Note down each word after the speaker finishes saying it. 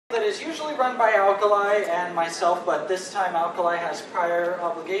That is usually run by Alkali and myself, but this time Alkali has prior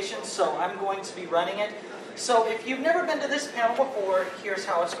obligations, so I'm going to be running it. So if you've never been to this panel before, here's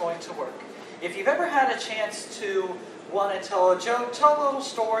how it's going to work. If you've ever had a chance to want to tell a joke, tell a little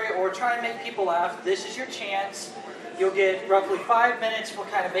story, or try and make people laugh, this is your chance. You'll get roughly 5 minutes. We'll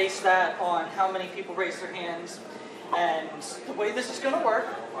kind of base that on how many people raise their hands. And the way this is going to work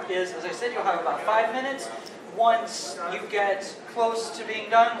is, as I said, you'll have about 5 minutes. Once you get close to being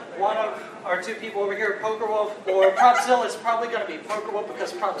done, one of our two people over here, Poker Wolf or Propzilla, is probably going to be Poker Wolf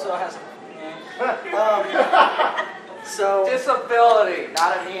because Propzilla has a... so disability,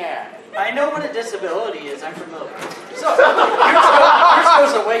 not a hand. I know what a disability is. I'm familiar. So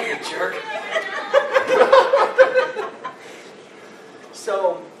yours goes away, you jerk.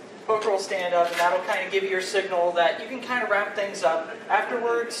 So Poker will stand up, and that'll kind of give you your signal that you can kind of wrap things up.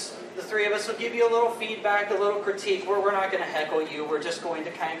 Afterwards, the three of us will give you a little feedback, a little critique. We're not going to heckle you. We're just going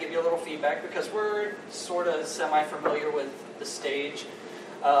to kind of give you a little feedback because we're sort of semi-familiar with the stage.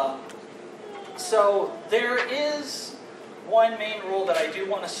 So there is one main rule that I do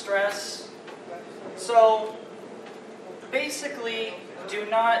want to stress. So basically, do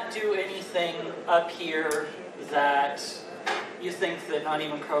not do anything up here that you think that not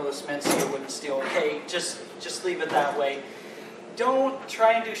even Carlos Mencia wouldn't steal. Okay, just leave it that way. Don't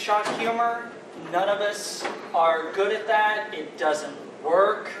try and do shock humor. None of us are good at that. It doesn't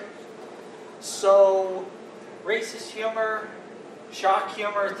work. So racist humor, shock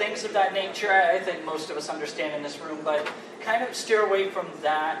humor, things of that nature, I think most of us understand in this room, but kind of steer away from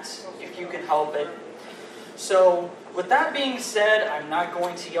that if you can help it. So with that being said, I'm not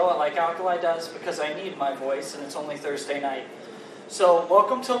going to yell it like Alkali does because I need my voice and it's only Thursday night. So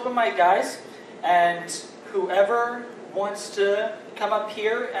welcome to Open Mic, guys, and whoever wants to come up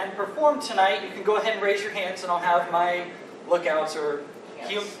here and perform tonight, you can go ahead and raise your hands and I'll have my lookouts or...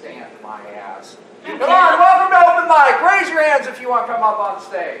 Can't stand my ass. Come on, welcome to Open Mic. Raise your hands if you want to come up on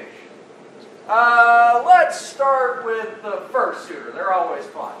stage. Let's start with the first shooter. They're always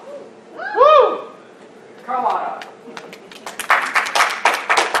fun. Woo! Come on up.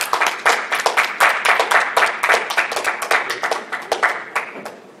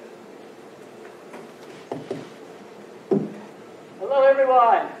 Hello,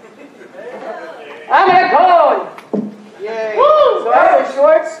 everyone. I'm at home. Yay. Woo! So I have a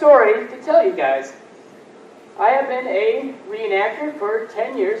short story to tell you guys. I have been a reenactor for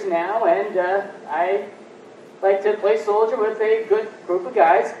 10 years now, and I like to play soldier with a good group of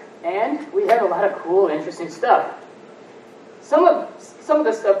guys, and we have a lot of cool, interesting stuff. Some of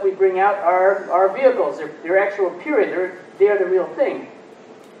the stuff we bring out are vehicles. They're actual period. They're the real thing.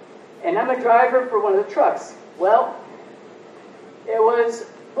 And I'm a driver for one of the trucks. Well, it was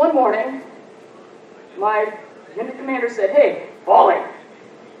one morning, my unit commander said, "Hey, Balling,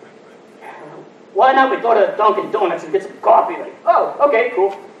 why not we go to Dunkin' Donuts and get some coffee?" Like, oh, okay,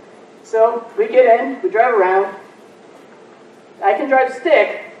 cool. So we get in, we drive around. I can drive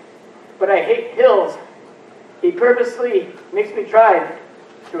stick, but I hate hills. He purposely makes me drive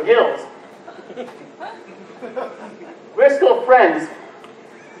through hills. We're still friends,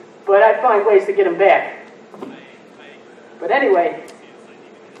 but I find ways to get him back. But anyway,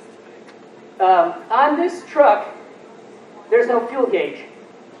 on this truck, there's no fuel gauge.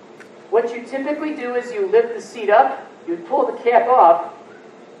 What you typically do is you lift the seat up, you pull the cap off,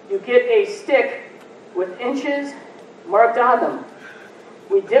 you get a stick with inches marked on them.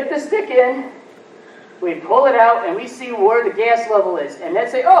 We dip the stick in, we pull it out, and we see where the gas level is. And then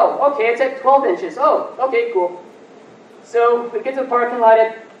say, oh, okay, it's at 12 inches. Oh, okay, cool. So we get to the parking lot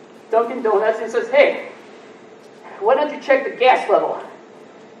at Dunkin' Donuts and it says, "Hey, why don't you check the gas level?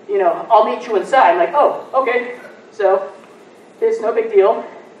 You know, I'll meet you inside." I'm like, oh, okay. So it's no big deal.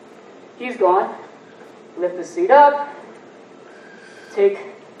 He's gone. Lift the seat up, take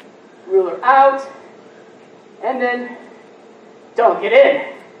ruler out, and then don't get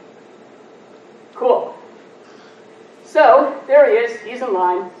in. Cool. So there he is. He's in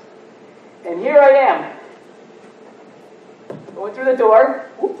line. And here I am. Going through the door.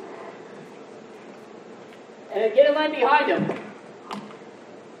 Whoop. And I get in line behind him.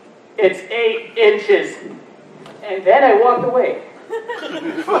 It's 8 inches. And then I walked away.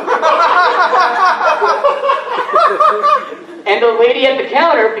 And the lady at the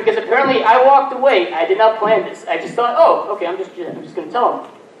counter, because apparently I walked away, I did not plan this. I just thought, oh, okay, I'm just going to tell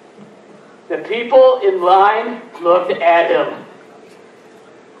him. The people in line looked at him.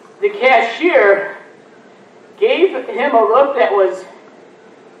 The cashier gave him a look that was,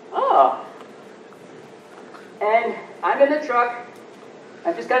 oh. And I'm in the truck.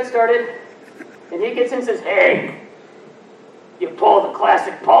 I just got started. And he gets in and says, "Hey, you pull the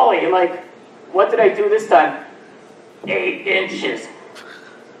classic Paulie. You're like, what did I do this time? 8 inches.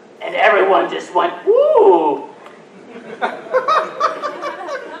 And everyone just went, woo!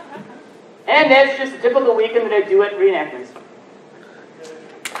 And that's just a typical weekend that I do at reenactments.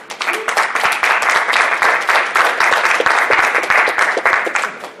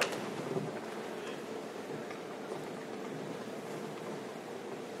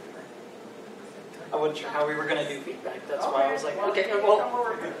 I wasn't sure how we were going to do feedback. That's why I was like, okay, well,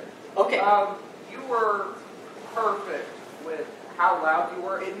 okay. You were perfect with how loud you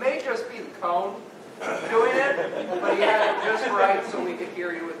were. It may just be the cone doing it, but you had it just right so we could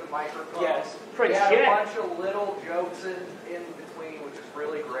hear you with the microphone. Yes. You had a bunch of little jokes in between, which is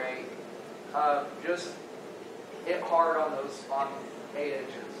really great. Just hit hard on 8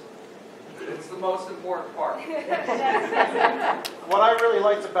 inches. It's the most important part. What I really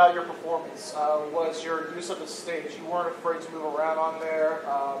liked about your performance was your use of the stage. You weren't afraid to move around on there.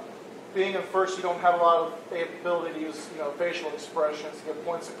 Being in first, you don't have a lot of ability to use, facial expressions to get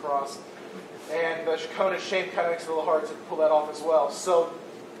points across. And the cone of shame kind of makes it a little hard to pull that off as well. So,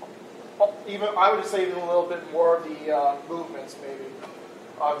 even I would say even a little bit more of the movements maybe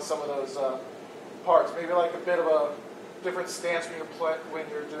on some of those parts. Maybe like a bit of a different stance when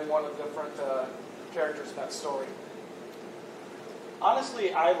you're doing one of the different characters in that story.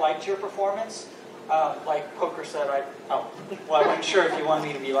 Honestly, I liked your performance. Like Poker said, I wasn't sure if you wanted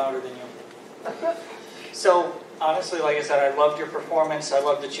me to be louder than you. So, honestly, like I said, I loved your performance. I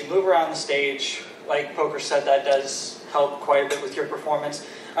love that you move around the stage. Like Poker said, that does help quite a bit with your performance.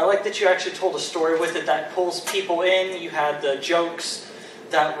 I like that you actually told a story with it that pulls people in. You had the jokes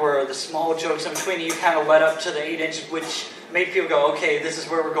that were the small jokes in between. You kind of led up to the 8 inches, which made people go, okay, this is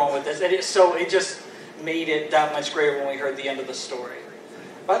where we're going with this. And so it just made it that much greater when we heard the end of the story.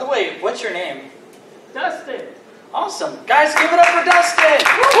 By the way, what's your name? Dustin. Awesome. Guys, give it up for Dustin.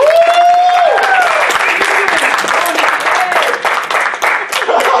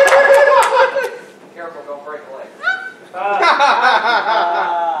 Careful, don't break a leg.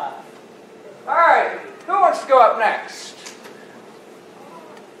 All right, who wants to go up next?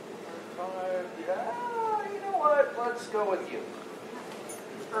 You know what? Let's go with you.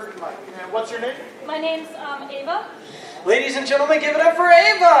 And what's your name? My name's Ava. Ladies and gentlemen, give it up for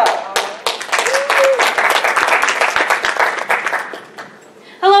Ava.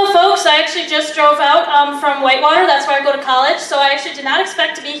 Hello, folks. I actually just drove out from Whitewater. That's where I go to college. So I actually did not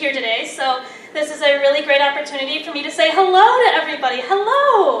expect to be here today. So this is a really great opportunity for me to say hello to everybody.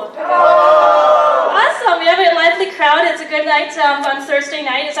 Hello. Hello. Awesome. We have a lively crowd. It's a good night on Thursday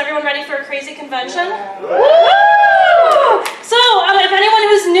night. Is everyone ready for a crazy convention? Woo! So, if anyone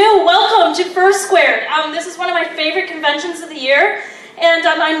who's new, welcome to Fursquared. This is one of my favorite conventions of the year. And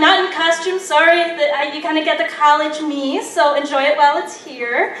I'm not in costume, sorry, you kind of get the college me, so enjoy it while it's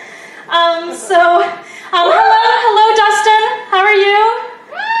here. Hello, Dustin, how are you?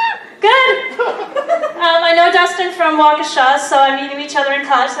 Good. I know Dustin from Waukesha, so I'm meeting each other in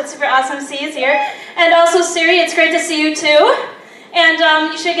college, so it's super awesome to see you here. And also Siri, it's great to see you too. And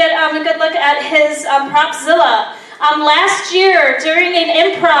you should get a good look at his Propzilla. Last year, during an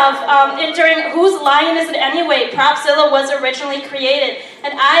improv, during Whose Line Is It Anyway, Propzilla was originally created,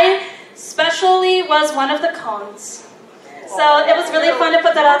 and I specially was one of the cones. So it was really fun to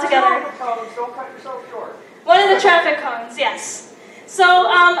put that all together. Don't cut yourself short. One of the traffic cones, yes. So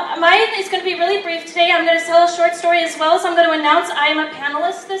mine is going to be really brief today. I'm going to tell a short story as well as I'm going to announce I am a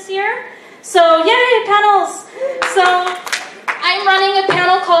panelist this year. So yay, panels! So I'm running a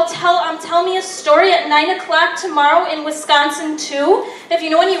panel called Tell Me a Story at 9 o'clock tomorrow in Wisconsin too. If you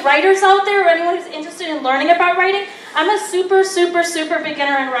know any writers out there or anyone who's interested in learning about writing, I'm a super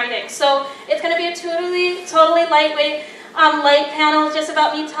beginner in writing. So it's going to be a totally lightweight, light panel just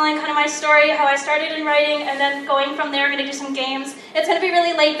about me telling kind of my story, how I started in writing, and then going from there, I'm going to do some games. It's going to be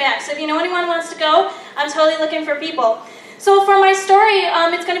really laid back. So if you know anyone who wants to go, I'm totally looking for people. So for my story,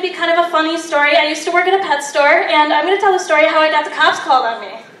 it's going to be kind of a funny story. I used to work at a pet store, and I'm going to tell the story how I got the cops called on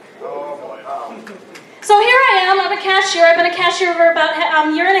me. Oh boy. So here I am. I'm a cashier. I've been a cashier for about a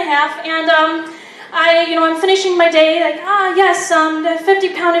year and a half, and I'm finishing my day. Like, yes, the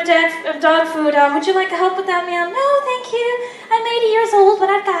 50-pound of dog food. Would you like help with that, ma'am? No, thank you. I'm 80 years old, but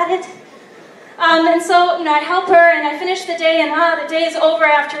I've got it. And so, I help her, and I finish the day, and the day is over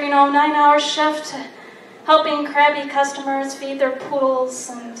after 9-hour shift. Helping crabby customers feed their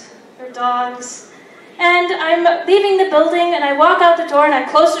poodles and their dogs. And I'm leaving the building, and I walk out the door, and I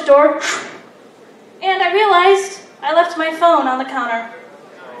close the door, and I realized I left my phone on the counter.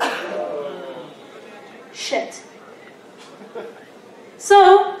 Shit.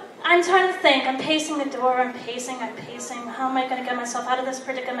 So, I'm trying to think. I'm pacing the door. I'm pacing. How am I going to get myself out of this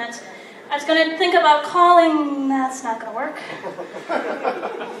predicament? I was going to think about calling. That's not going to work.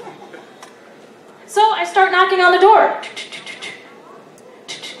 So I start knocking on the door.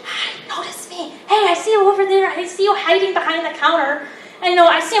 Hi, notice me. Hey, I see you over there. I see you hiding behind the counter. And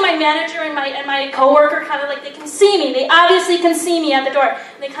I see my manager and my coworker kind of like, they can see me. They obviously can see me at the door.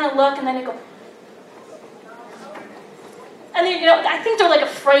 And they kind of look and then they go. And they, I think they're like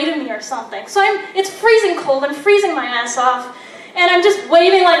afraid of me or something. So it's freezing cold. I'm freezing my ass off. And I'm just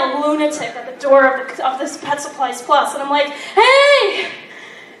waving like a lunatic at the door of this Pet Supplies Plus. And I'm like, hey,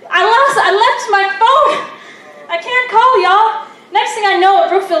 I left my phone. I can't call y'all. Next thing I know, a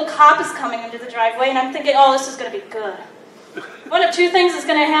Brookfield cop is coming into the driveway. And I'm thinking, oh, this is going to be good. One of two things is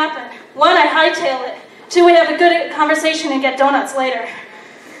going to happen. One, I hightail it. Two, we have a good conversation and get donuts later.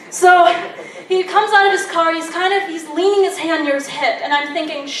 So he comes out of his car, he's leaning his hand near his hip, and I'm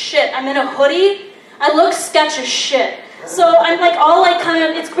thinking, shit, I'm in a hoodie, I look sketch as shit. So I'm like all like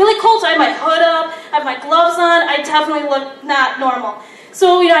it's really cold, so I have my hood up, I have my gloves on, I definitely look not normal.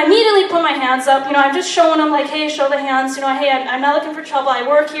 So, I immediately put my hands up, I'm just showing him like, hey, show the hands, hey, I'm not looking for trouble, I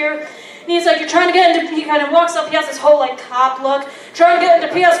work here. And he's like, you're trying to get into, he kind of walks up, he has this whole like cop look, trying to get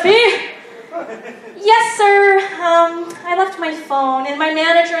into PSP? Yes, sir. I left my phone, and my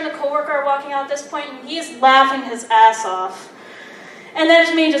manager and the coworker are walking out at this point, and he's laughing his ass off. And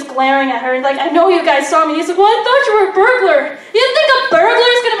there's me just glaring at her, and like, I know you guys saw me. He's like, well, I thought you were a burglar. You think a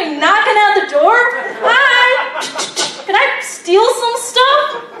burglar's gonna be knocking at the door? Hi. Can I steal some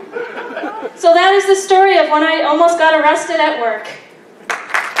stuff? So that is the story of when I almost got arrested at work.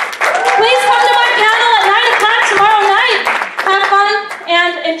 Please come to my panel at 9 o'clock tomorrow night. Have fun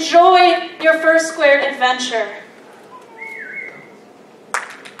and enjoy your Fursquared adventure.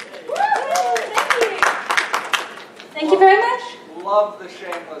 Thank you very much. Love the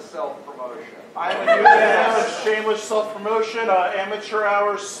shameless self-promotion. I'm a new fan of shameless self-promotion. Amateur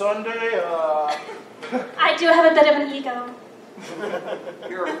hours Sunday. I do have a bit of an ego.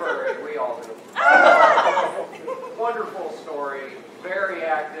 You're a furry. We all do. Wonderful story. Very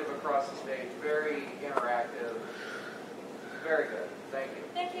active across the stage. Very interactive. Very good. Thank you.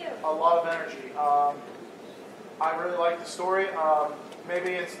 Thank you. A lot of energy. I really like the story.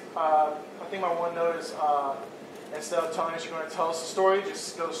 Maybe it's, I think my one note is, instead of telling us you're going to tell us the story,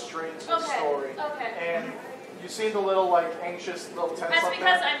 just go straight into the story. Okay. And you seemed a little like anxious, a little tense That's up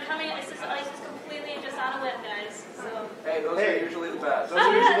because there. I'm coming, this is completely just on a limb, guys. So. Hey, those are usually the best. Those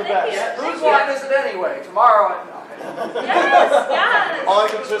are usually the best. Yeah, whose line is it anyway? Tomorrow. Yes. All I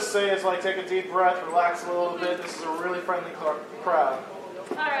can just say is like take a deep breath, relax a little bit. This is a really friendly crowd.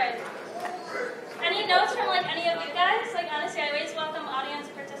 All right. Any notes from like any of you guys? Like honestly, I always welcome audience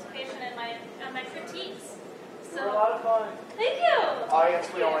participation in my critiques. So. It was a lot of fun. Thank you. Audience,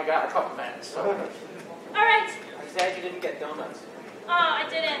 we only got a couple minutes. So. All right. I'm sad you didn't get donuts. Oh, I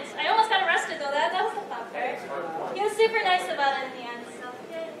didn't. I almost got arrested though. That was the fun part. He was super nice about it in the end. So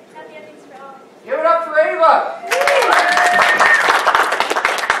yeah, happy endings for all. Give it up for Ava.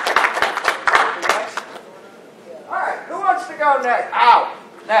 All right, who wants to go next? Ow,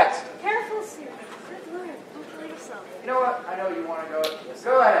 next. Careful, Sue. Good Lord, don't kill yourself. You know what? I know you want to go.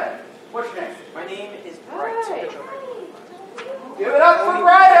 Go ahead. What's your name? My name is Bright. Hi. Give it up for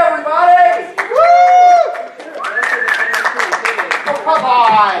Bright, everybody! Woo! Oh, come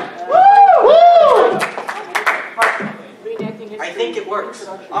on! Woo! I think it works.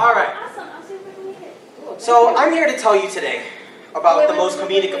 All right. Awesome. I'll see if I can make it. So I'm here to tell you today about the most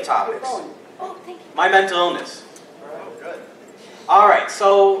comedic of topics. Oh, thank you. My mental illness. All right.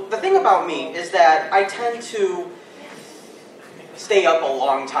 So the thing about me is that I tend to stay up a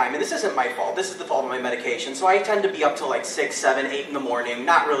long time, and this isn't my fault. This is the fault of my medication. So I tend to be up till like 6, 7, 8 in the morning.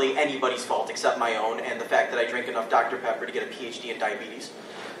 Not really anybody's fault except my own, and the fact that I drink enough Dr. Pepper to get a PhD in diabetes.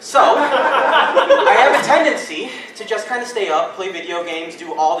 So I have a tendency to just kind of stay up, play video games,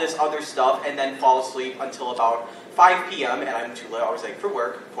 do all this other stuff, and then fall asleep until about 5 p.m. and I'm too late. I was late for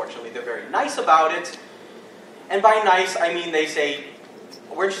work. Fortunately, they're very nice about it. And by nice, I mean they say,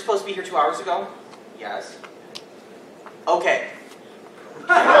 weren't you supposed to be here 2 hours ago? Yes. Okay.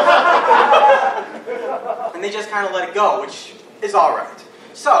 And they just kind of let it go, which is all right.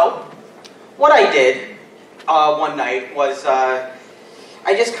 So, what I did one night was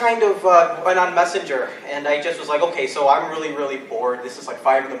I just kind of went on Messenger, and I just was like, okay, so I'm really, really bored. This is like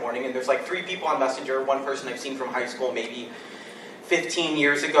 5 in the morning, and there's like 3 people on Messenger. One person I've seen from high school maybe 15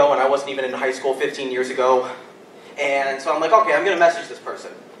 years ago, and I wasn't even in high school 15 years ago. And so I'm like, okay, I'm going to message this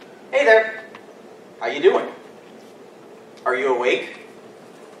person. Hey there, how you doing? Are you awake?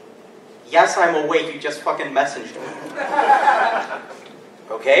 Yes, I'm awake, you just fucking messaged me.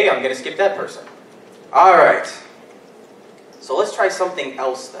 Okay, I'm going to skip that person. All right. So let's try something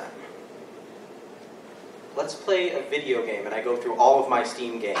else then. Let's play a video game, and I go through all of my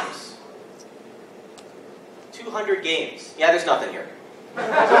Steam games. 200 games. Yeah, there's nothing here.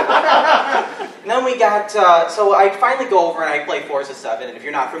 And then we got, so I finally go over and I play Forza 7, and if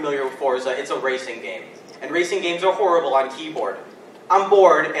you're not familiar with Forza, it's a racing game. And racing games are horrible on keyboard. I'm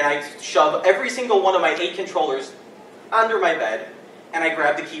bored, and I shove every single one of my 8 controllers under my bed, and I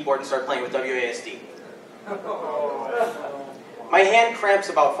grab the keyboard and start playing with WASD. My hand cramps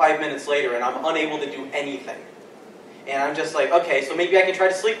about 5 minutes later, and I'm unable to do anything. And I'm just like, okay, so maybe I can try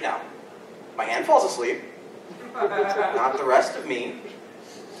to sleep now. My hand falls asleep. Not the rest of me.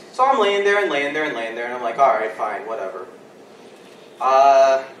 So I'm laying there and laying there and laying there, and I'm like, all right, fine, whatever.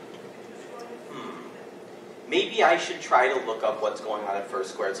 Maybe I should try to look up what's going on at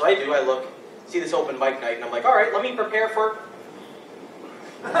Fursquared. So I do, I look, see this open mic night, and I'm like, all right, let me prepare for...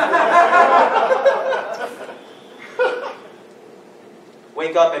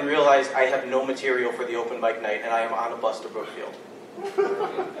 Wake up and realize I have no material for the open mic night, and I am on a bus to Brookfield.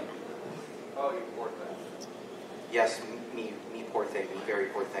 Oh, you poor thing. Yes, me poor thing, me very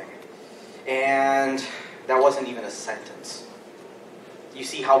poor thing. And that wasn't even a sentence. You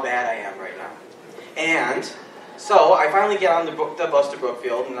see how bad I am right now. And so I finally get on the bus to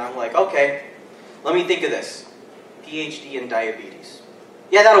Brookfield, and I'm like, okay, let me think of this. PhD in diabetes.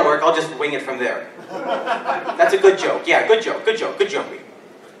 Yeah, that'll work. I'll just wing it from there. That's a good joke. Yeah, good joke, good joke, good joke.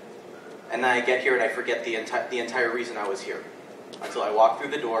 And then I get here and I forget the entire reason I was here. Until I walked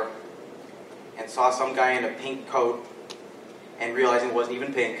through the door and saw some guy in a pink coat and realizing it wasn't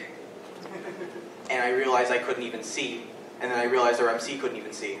even pink. And I realized I couldn't even see. And then I realized our MC couldn't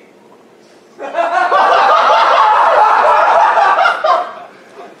even see.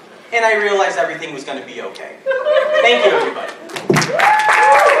 And I realized everything was going to be okay. Thank you, everybody.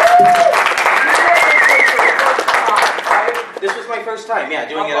 This was my first time, yeah,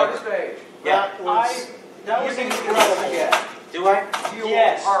 doing it on ever. stage. Yeah. That was incredible. Do I?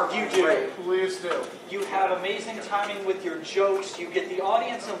 Yes, are you do. great. Please do. You have amazing timing with your jokes. You get the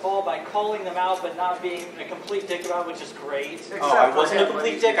audience involved by calling them out, but not being a complete dick about it, which is great. Oh, I wasn't a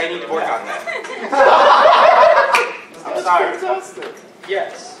complete dick. I need to work on that. I'm sorry. Fantastic.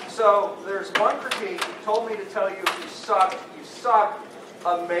 Yes. So there's one critique. He told me to tell you if you suck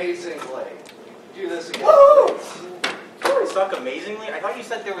amazingly. Do this again. I suck amazingly? I thought you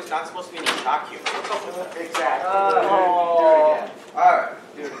said there was not supposed to be any shock humor. What's up with that? Exactly. Oh. Do it again. Alright.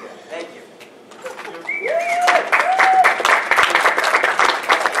 Do it again. Thank you.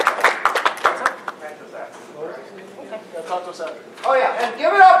 Practice that. Yeah, talk to us after. Oh yeah, and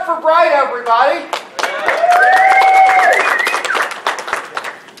give it up for Bright, everybody.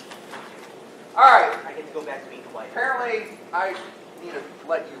 All right. I get to go back to being quiet. Apparently, I need to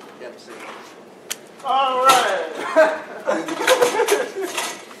let you MC. All right.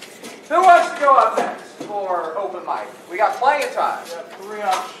 Who wants to go up next for open mic? We got plenty of time. We got 3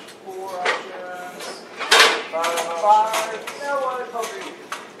 options, 4 options, 5 Five. You know what? Over you.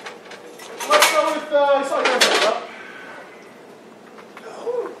 Let's go with, I saw your hand up.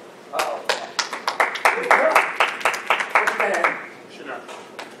 Uh-oh. What's your name? Sure.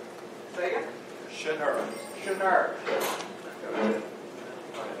 Say again? Sure. Shanur.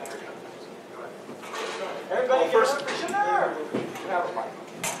 Everybody Well, first- get up for Shanur. You have a mic.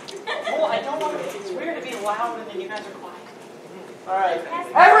 Well, I don't want to. It's weird to be loud and then you guys are quiet. All right.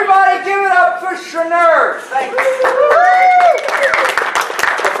 Everybody give it up for Shanur. Thank you.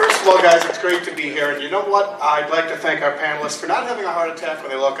 Well, first of all, guys, it's great to be here. And you know what? I'd like to thank our panelists for not having a heart attack when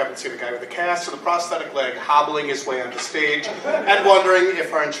they look up and see the guy with the cast and the prosthetic leg hobbling his way onto stage and wondering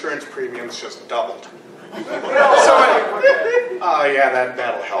if our insurance premiums just doubled. Oh, yeah,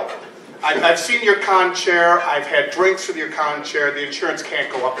 that'll help. I've seen your con chair. I've had drinks with your con chair. The insurance can't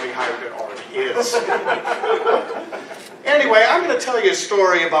go up any higher than it already is. Anyway, I'm going to tell you a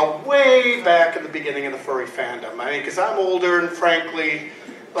story about way back in the beginning of the furry fandom. I mean, because I'm older and frankly,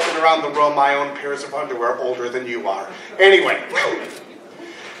 looking around the room, my own pairs of underwear older than you are. Anyway,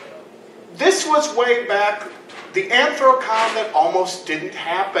 this was way back, the Anthrocon that almost didn't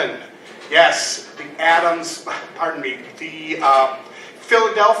happen. Yes, the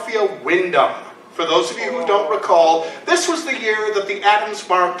Philadelphia Wyndham. For those of you who don't recall, this was the year that the Adams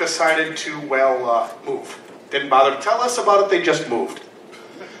Mark decided to, move. Didn't bother to tell us about it, they just moved.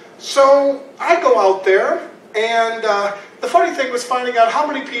 So I go out there, and the funny thing was finding out how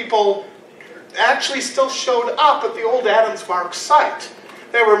many people actually still showed up at the old Adams Mark site.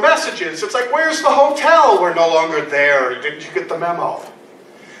 There were messages. It's like, where's the hotel? We're no longer there. Didn't you get the memo?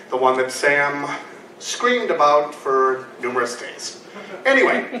 The one that Sam screamed about for numerous days.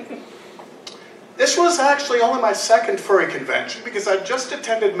 Anyway, this was actually only my second furry convention because I just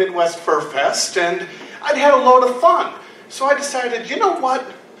attended Midwest Fur Fest and I'd had a load of fun. So I decided, you know what?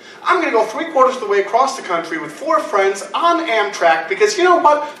 I'm going to go 3/4 of the way across the country with 4 friends on Amtrak because you know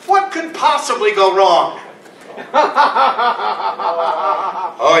what? What could possibly go wrong?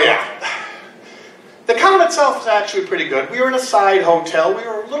 Oh yeah. The con itself was actually pretty good. We were in a side hotel. We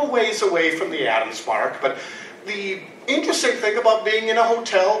were a little ways away from the Adams Mark, but the interesting thing about being in a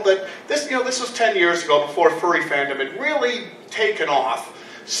hotel that this was 10 years ago before furry fandom had really taken off.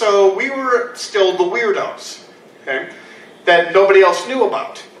 So we were still the weirdos, okay, that nobody else knew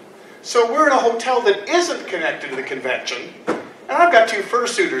about. So we're in a hotel that isn't connected to the convention, and I've got 2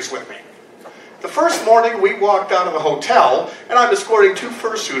 fursuiters with me. The first morning we walked out of the hotel, and I'm escorting 2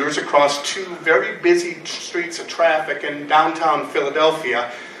 fursuiters across 2 very busy streets of traffic in downtown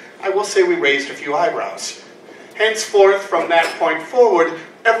Philadelphia. I will say we raised a few eyebrows. Henceforth, from that point forward,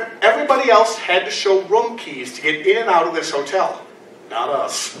 everybody else had to show room keys to get in and out of this hotel. Not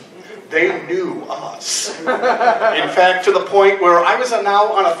us. They knew us. In fact, to the point where I was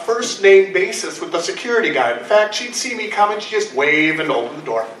now on a first name basis with the security guard. In fact, she'd see me coming, she'd just wave and open the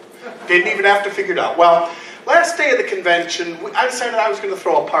door. Didn't even have to figure it out. Well, last day of the convention, I decided I was going to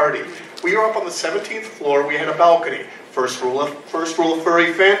throw a party. We were up on the 17th floor. We had a balcony. First rule of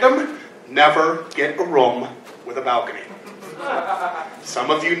furry fandom, never get a room with a balcony. Some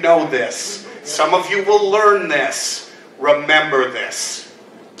of you know this. Some of you will learn this. Remember this.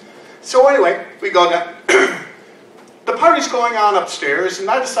 So anyway, we go down. The party's going on upstairs, and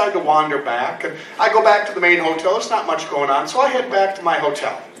I decide to wander back. And I go back to the main hotel. There's not much going on, so I head back to my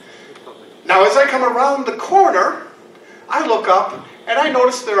hotel. Now, as I come around the corner, I look up, and I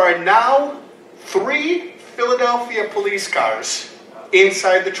notice there are now 3 Philadelphia police cars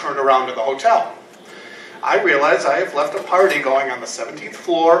inside the turnaround of the hotel. I realize I have left a party going on the 17th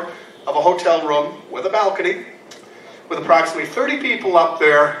floor of a hotel room with a balcony, with approximately 30 people up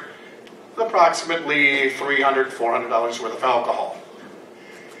there, with approximately $300, $400 worth of alcohol.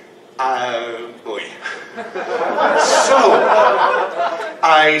 Boy. So,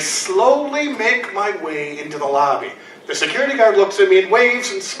 I slowly make my way into the lobby. The security guard looks at me and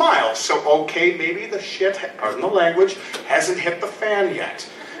waves and smiles. So, okay, maybe the shit, pardon the language, hasn't hit the fan yet.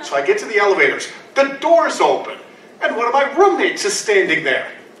 So I get to the elevators. The door's open, and one of my roommates is standing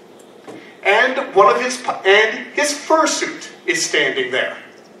there. And his fursuit is standing there.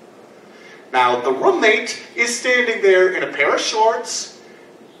 Now, the roommate is standing there in a pair of shorts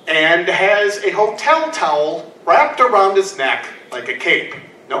and has a hotel towel wrapped around his neck like a cape.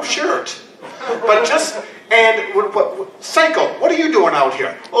 No shirt. But Psycho, what are you doing out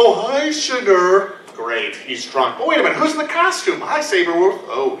here? Oh, hi, sugar. Great, he's drunk. Oh, wait a minute, who's in the costume? Hi, Saberwolf.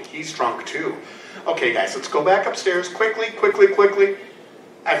 Oh, he's drunk too. Okay, guys, let's go back upstairs quickly.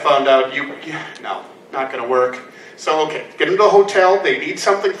 I found out no, not going to work. So, okay, get into the hotel. They need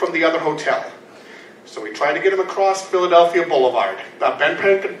something from the other hotel. So we try to get him across Philadelphia Boulevard, Ben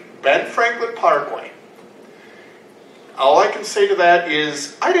Franklin Parkway. All I can say to that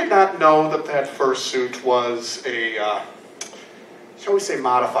is I did not know that fursuit was a, shall we say,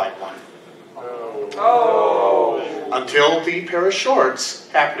 modified one. Oh. Until the pair of shorts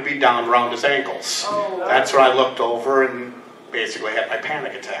happened to be down around his ankles. Oh. That's when I looked over and basically had my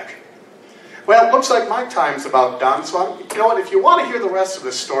panic attack. Well, it looks like my time's about done, so you know what, if you want to hear the rest of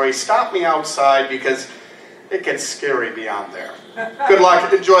this story, stop me outside because it gets scary beyond there. Good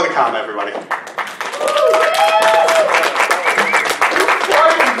luck. Enjoy the con, everybody.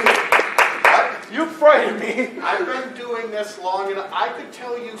 You frightened me. I've been doing this long enough. I could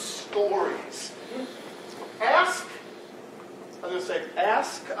tell you stories. Ask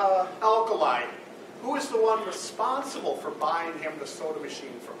Alkaline, who is the one responsible for buying him the soda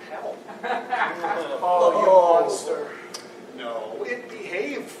machine from hell? Oh, you monster. No, it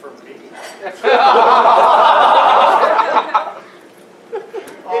behaved for me. It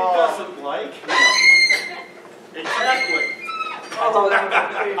doesn't like me. Exactly.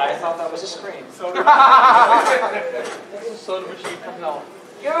 I thought that was a scream. Soda machine from hell.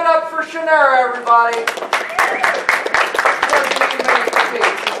 Give it up for Shannara, everybody.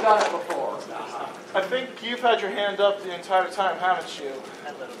 She's done it before. I think you've had your hand up the entire time, haven't you?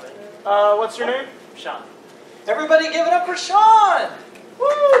 A little bit. What's your name? Sean. Everybody give it up for Sean! Woo!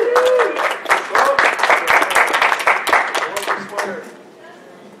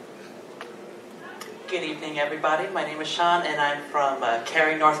 Good evening, everybody. My name is Sean, and I'm from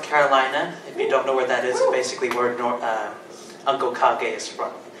Cary, North Carolina. If you don't know where that is, it's basically where Uncle Kage is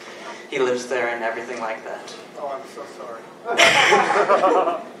from. He lives there and everything like that. Oh, I'm so sorry.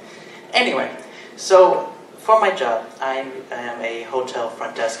 Anyway, so For my job, I am a hotel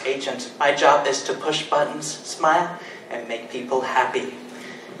front desk agent. My job is to push buttons, smile, and make people happy.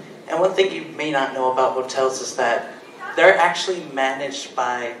 And one thing you may not know about hotels is that they're actually managed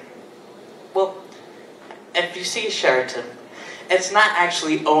by, well, if you see a Sheraton, it's not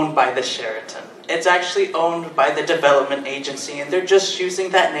actually owned by the Sheraton. It's actually owned by the development agency, and they're just using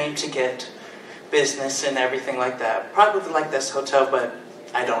that name to get business and everything like that. Probably like this hotel, but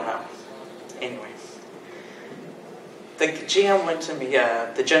I don't know. Anyway. The GM went to me,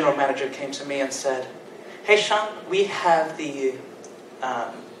 the general manager came to me and said, "Hey Sean, we have the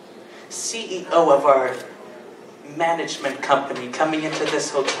CEO of our management company coming into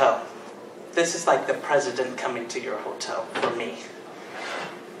this hotel. This is like the president coming to your hotel for me.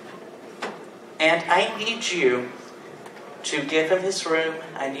 And I need you to give him his room.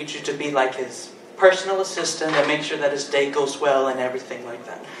 I need you to be like his personal assistant and make sure that his day goes well and everything like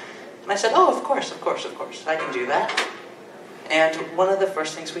that." And I said, "Oh, of course, I can do that." And one of the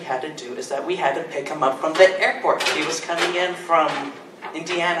first things we had to do is that we had to pick him up from the airport. He was coming in from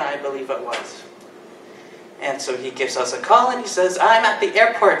Indiana, I believe it was. And so he gives us a call and he says, "I'm at the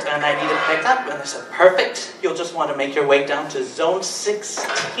airport and I need it picked up." And I said, "Perfect. You'll just want to make your way down to zone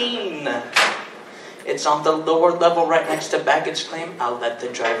 16. It's on the lower level right next to baggage claim. I'll let the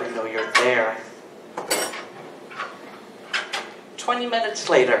driver know you're there." 20 minutes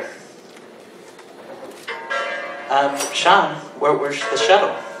later. "Sean, where's the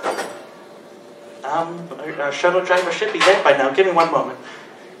shuttle?" Our shuttle driver should be there by now. Give me one moment."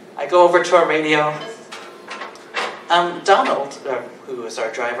 I go over to our radio. "Donald, who is our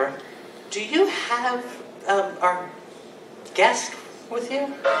driver, do you have our guest with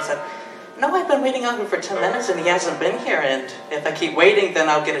you?" I said, "No, I've been waiting on him for 10 minutes and he hasn't been here. And if I keep waiting, then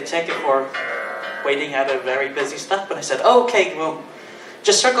I'll get a ticket for waiting at a very busy stop." And I said, "Oh, okay, well,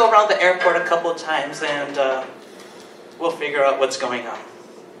 just circle around the airport a couple of times and we'll figure out what's going on."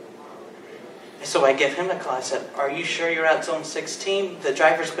 So I give him a call. I said, "Are you sure you're at zone 16? The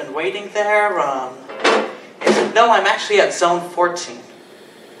driver's been waiting there." He said, "No, I'm actually at zone 14.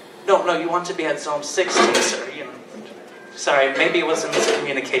 No, you want to be at zone 16, sir. You know, sorry, maybe it was a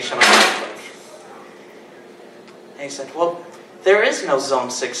miscommunication on my part." And he said, "Well, there is no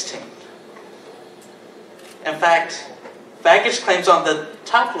zone 16. In fact, baggage claim's on the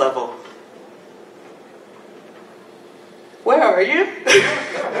top level. Where are you?"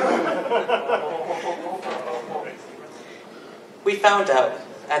 We found out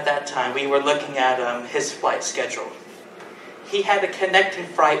at that time, we were looking at his flight schedule. He had a connecting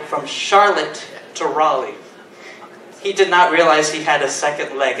flight from Charlotte to Raleigh. He did not realize he had a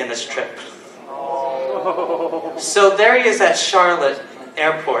second leg in his trip. So there he is at Charlotte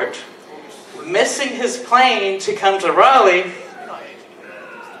Airport, missing his plane to come to Raleigh,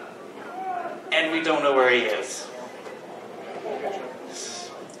 and we don't know where he is.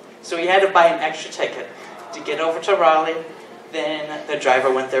 So he had to buy an extra ticket to get over to Raleigh. Then the driver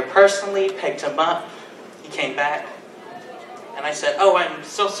went there personally, picked him up. He came back. And I said, "Oh, I'm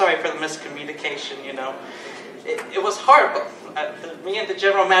so sorry for the miscommunication, you know. It was horrible. Me and the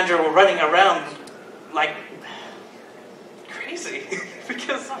general manager were running around like crazy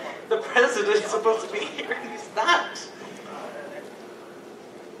because the president's supposed to be here and he's not."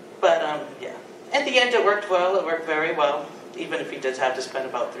 But, yeah. At the end, it worked well. It worked very well. Even if he did have to spend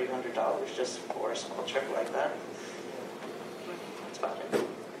about $300 just for a small trip like that. That's about it. Good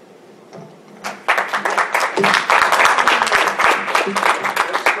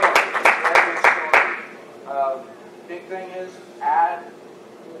story. Very good story. Big thing is add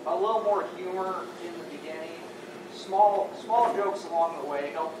a little more humor in the beginning. Small jokes along the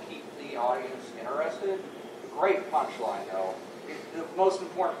way help keep the audience interested. Great punchline though. The most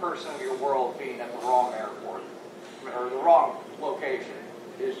important person in your world being at the wrong airport or the wrong location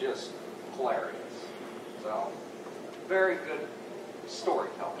is just hilarious. So, very good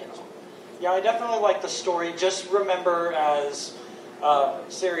storytelling. Yeah, I definitely like the story. Just remember, as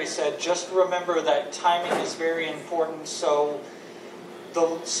Sari said, just remember that timing is very important. So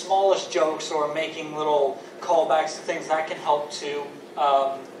the smallest jokes or making little callbacks to things, that can help too.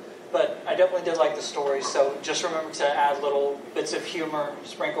 But I definitely did like the story, so just remember to add little bits of humor,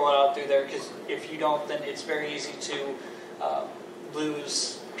 sprinkle it out through there, because if you don't, then it's very easy to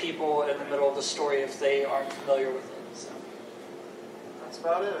lose people in the middle of the story if they aren't familiar with it. So. That's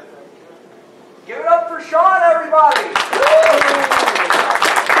about it, I think. Give it up for Sean, everybody!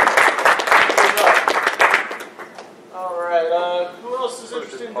 All right, who else is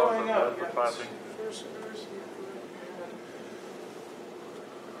interested in going out?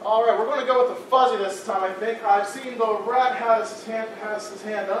 All right, we're going to go with the fuzzy this time, I think. I've seen the rat has his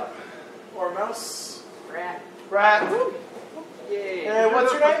hand up, or mouse. Rat. Rat. Yay. And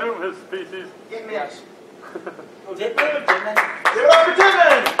what's your name? Assume his species. Yes. Give it up for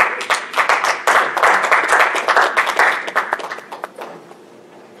Tidman!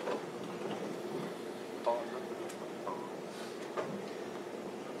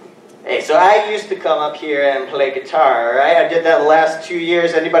 Hey, so I used to come up here and play guitar, right? I did that the last 2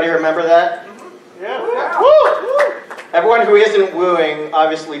 years. Anybody remember that? Yeah. Woo! Everyone who isn't wooing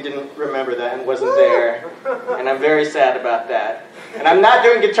obviously didn't remember that and wasn't there. And I'm very sad about that. And I'm not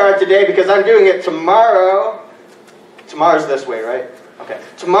doing guitar today because I'm doing it tomorrow. Tomorrow's this way, right? Okay.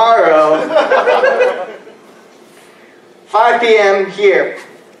 Tomorrow, 5 p.m. here.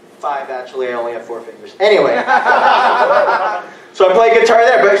 5, actually. I only have 4 fingers. Anyway. So I play guitar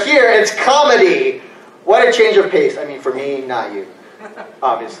there, but here it's comedy. What a change of pace. I mean, for me, not you,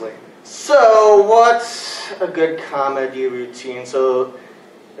 obviously. So what's a good comedy routine? So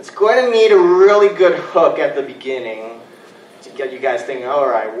it's going to need a really good hook at the beginning to get you guys thinking, all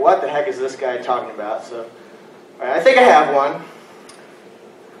right, what the heck is this guy talking about? So all right, I think I have one.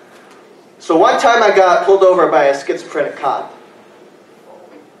 So one time I got pulled over by a schizophrenic cop.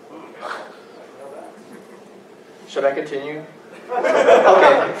 Should I continue?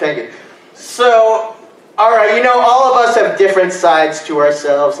 Okay, thank you. So, all right, you know, all of us have different sides to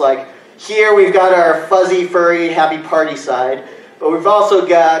ourselves. Like, here we've got our fuzzy, furry, happy party side. But we've also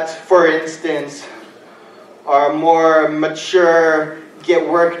got, for instance, our more mature, get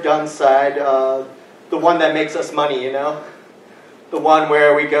work done side. The one that makes us money, you know? The one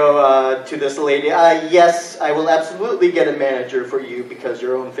where we go to this lady, yes, I will absolutely get a manager for you because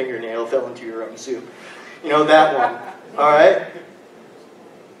your own fingernail fell into your own soup. You know, that one. All right?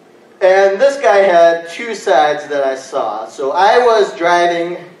 And this guy had two sides that I saw. So I was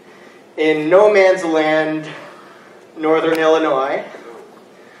driving in no man's land, northern Illinois.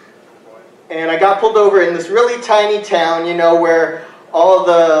 And I got pulled over in this really tiny town, you know, where all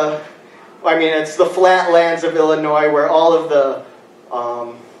the, I mean, it's the flatlands of Illinois where all of the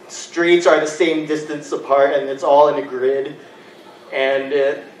streets are the same distance apart and it's all in a grid. And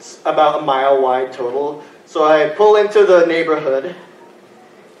it's about a mile wide total. So I pull into the neighborhood,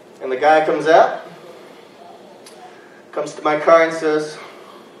 and the guy comes out, comes to my car and says,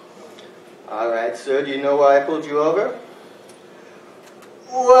 all right, sir, do you know why I pulled you over?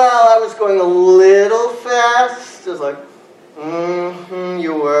 Well, I was going a little fast. I was like,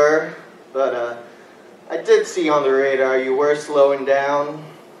 you were. But I did see on the radar you were slowing down.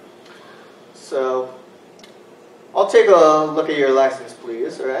 So I'll take a look at your license,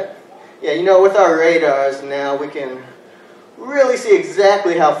 please, all right? Yeah, you know, with our radars now, we can really see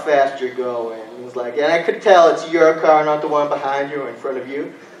exactly how fast you're going. It's like, and I could tell it's your car, not the one behind you or in front of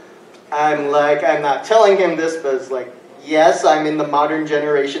you. I'm not telling him this, but it's like, yes, I'm in the modern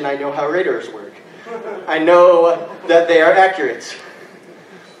generation. I know how radars work. I know that they are accurate.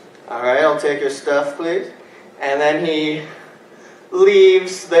 All right, I'll take your stuff, please. And then he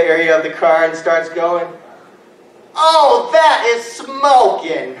leaves the area of the car and starts going, oh, that is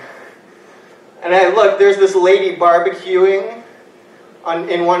smoking. And I look, there's this lady barbecuing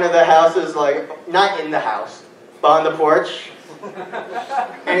in one of the houses, like, not in the house, but on the porch.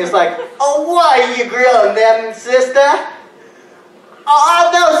 And he's like, oh, why are you grilling them, sister?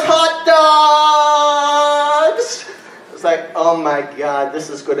 Oh, those hot dogs! It's like, oh my God, this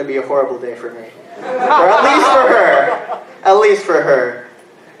is going to be a horrible day for me. Or at least for her. At least for her.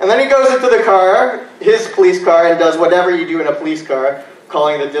 And then he goes into the car, his police car, and does whatever you do in a police car,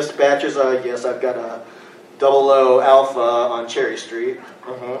 calling the dispatchers, yes, I've got a 00 Alpha on Cherry Street.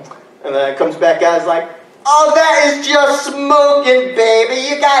 And then it comes back out, it's like, oh, that is just smoking, baby.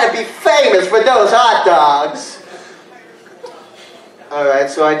 You gotta be famous for those hot dogs. All right,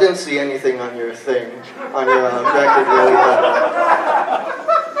 so I didn't see anything on your thing, on your record, really.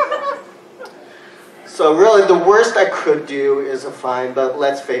 So really, the worst I could do is a fine, but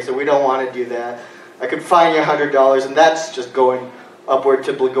let's face it, we don't want to do that. I could fine you $100, and that's just going upward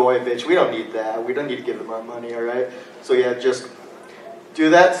to Blagojevich. We don't need that. We don't need to give them our money, all right? So yeah, just do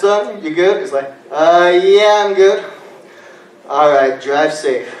that, son. You good? It's like, yeah, I'm good. All right, drive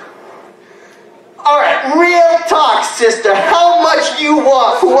safe. All right, real talk, sister. How much you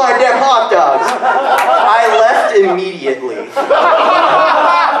want for one of them hot dogs? I left immediately.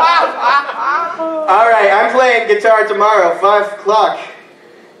 All right, I'm playing guitar tomorrow, 5 o'clock.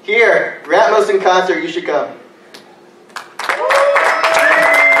 Here, Ratmos in concert. You should come.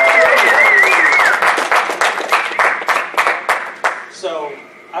 So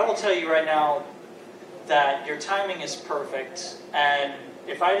I will tell you right now that your timing is perfect, and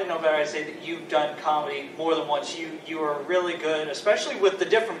if I didn't know better, I'd say that you've done comedy more than once. You are really good, especially with the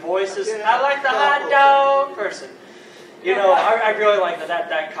different voices. Yeah. I like the hot dog person. You know, I really like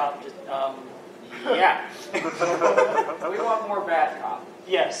that cop. Yeah. We want more bad cop.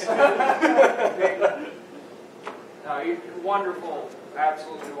 Yes. No, you're wonderful.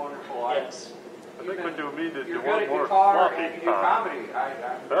 Absolutely wonderful. Yes. I think when you mean it, you You're want good at more guitar floppy and you do top. comedy.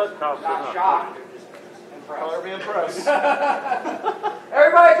 Bad cop's I'm not enough. shocked. I'm just impressed. Color me impressed.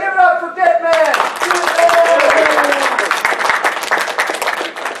 Everybody give it up for Deadman!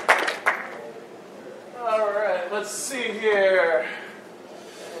 All right, let's see here.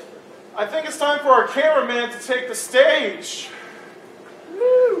 I think it's time for our cameraman to take the stage.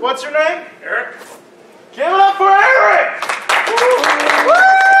 What's your name? Eric. Give it up for Eric!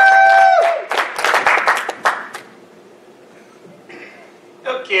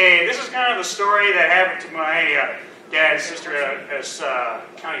 Okay, this is kind of a story that happened to my dad and sister at this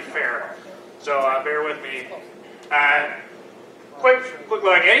county fair. So bear with me. Quick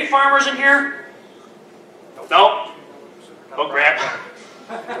look. Any farmers in here? Nope. Oh crap.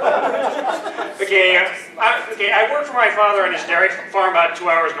 Okay, I work for my father on his dairy farm about 2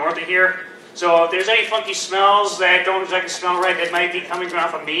 hours north of here. So if there's any funky smells that don't exactly smell right, that might be coming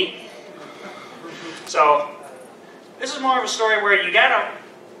off of me. So this is more of a story where you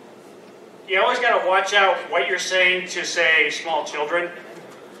always gotta watch out what you're saying to, say, small children.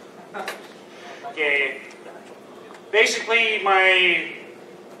 Okay. Basically, my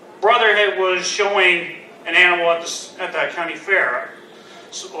brother was showing an animal at the county fair,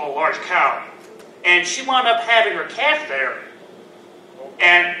 a large cow, and she wound up having her calf there.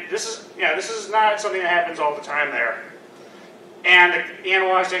 And this is not something that happens all the time there. And the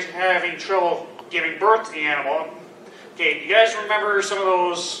animal was actually having trouble giving birth to the animal. Okay, you guys remember some of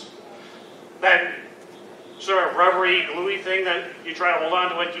that sort of rubbery, gluey thing that you try to hold on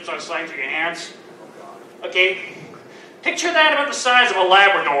to and it keeps on sliding through your hands? Okay, picture that about the size of a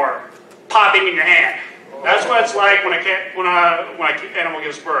Labrador popping in your hand. That's what it's like when an animal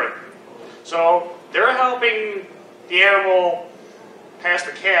gives birth. So they're helping the animal pass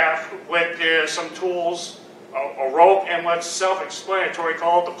the calf with some tools, a rope, and what's self-explanatory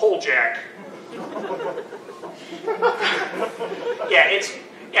called the pole jack.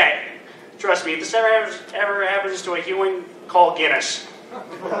 Trust me, if this ever happens to a human, call Guinness.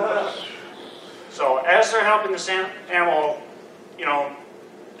 So as they're helping this animal,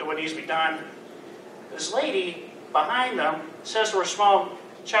 do what needs to be done, this lady behind them says to her small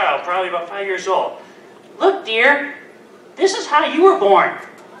child, probably about 5 years old, "Look, dear, this is how you were born."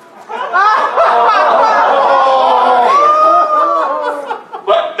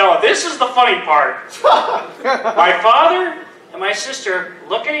 But no, this is the funny part. My father and my sister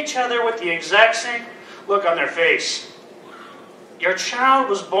look at each other with the exact same look on their face. Your child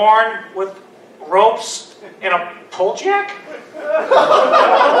was born with ropes and a pole jack?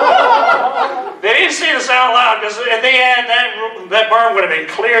 They didn't say this out loud because if they had that barn would have been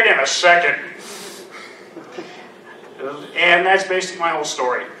cleared in a second. And that's basically my whole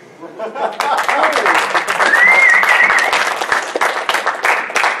story.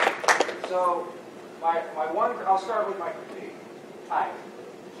 So, I'll start with my critique. Hi,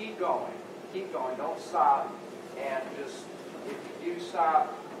 keep going, don't stop, and just, if you do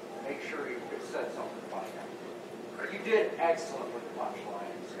stop, make sure you said something funny. You did excellent with the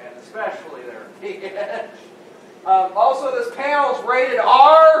punchlines, and especially there at the end. Also, this panel is rated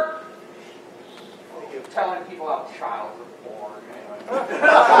R. Telling people how child was born. Anyway.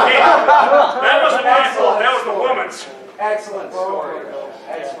 That wasn't my fault, that was the woman's. Excellent story.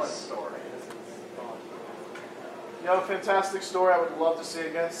 Excellent story. You have a fantastic story. I would love to see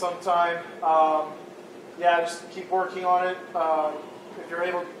again sometime. Just keep working on it. If you're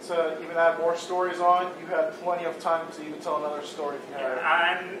able to even add more stories on, you have plenty of time to even tell another story if you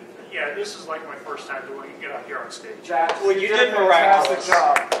have it. This is like my first time doing it up here on stage. Well, you did a fantastic miraculous.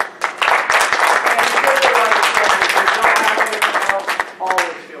 job. And you did the right thing. If you don't have anything else,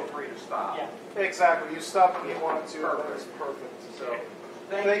 always feel free to stop. Yeah. Exactly. You stopped when you wanted to. That was perfect. So,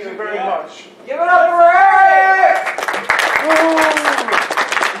 thank you very again. much. Give it up for Eric!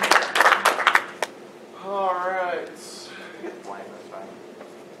 All right. You get the blame this time.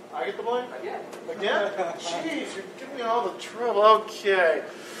 I get the blame? Again. Again? Jeez, you're giving me all the trouble. Okay.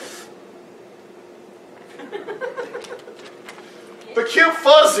 The cute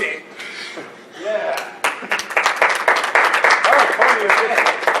fuzzy. Yeah.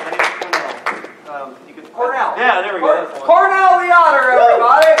 Cornell. Yeah, there we go. Cornell the Otter,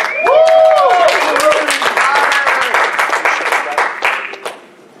 everybody! Woo!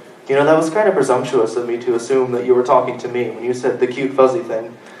 that was kind of presumptuous of me to assume that you were talking to me when you said the cute fuzzy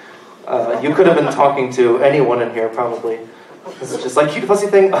thing. You could have been talking to anyone in here, probably. This is just like, cute fuzzy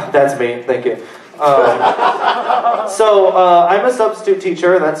thing? That's me, thank you. I'm a substitute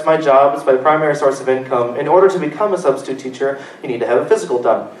teacher. That's my job. It's my primary source of income. In order to become a substitute teacher, you need to have a physical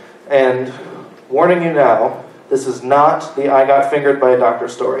done. And warning you now, this is not the I got fingered by a doctor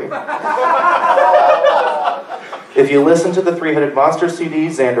story. If you listen to the Three-Headed Monster CD,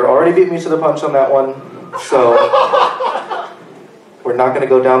 Xander already beat me to the punch on that one. So we're not going to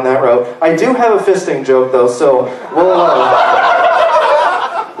go down that road. I do have a fisting joke, though, so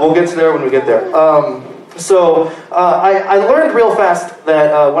we'll get to there when we get there. I learned real fast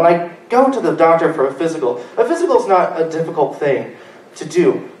that when I go to the doctor for a physical is not a difficult thing to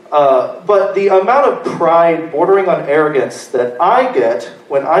do. But the amount of pride bordering on arrogance that I get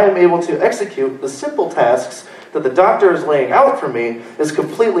when I am able to execute the simple tasks that the doctor is laying out for me is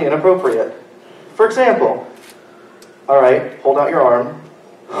completely inappropriate. For example, all right, hold out your arm.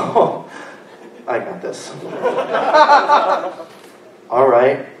 Oh, I got this. All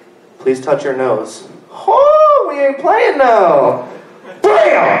right, please touch your nose. Oh, we ain't playing now.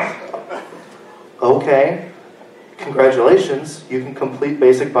 Bam! Okay, congratulations, you can complete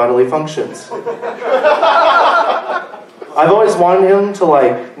basic bodily functions. I've always wanted him to,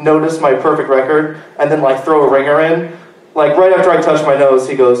 notice my perfect record and then, throw a ringer in. Right after I touch my nose,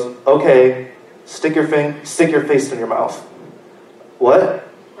 he goes, okay, stick your fist in your mouth. What?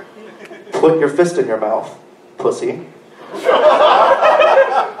 Put your fist in your mouth, pussy.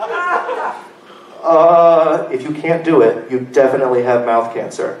 If you can't do it, you definitely have mouth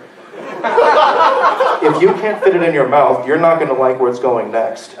cancer. If you can't fit it in your mouth, you're not going to like where it's going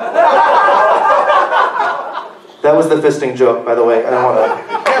next. That was the fisting joke, by the way. I want to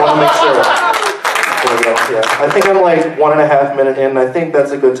make sure. There we go. Yeah. I think I'm 1.5 minutes in. I think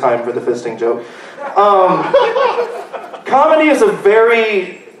that's a good time for the fisting joke. Comedy is a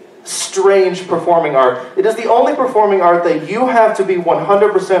very strange performing art. It is the only performing art that you have to be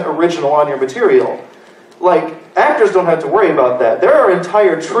 100% original on your material. Actors don't have to worry about that. There are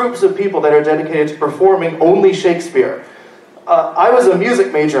entire troops of people that are dedicated to performing only Shakespeare. I was a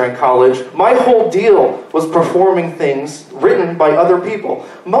music major in college. My whole deal was performing things written by other people,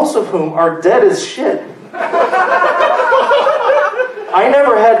 most of whom are dead as shit. I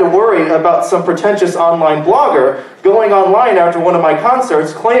never had to worry about some pretentious online blogger going online after one of my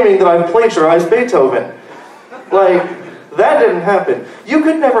concerts claiming that I plagiarized Beethoven. That didn't happen. You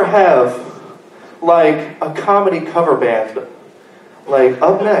could never have, a comedy cover band.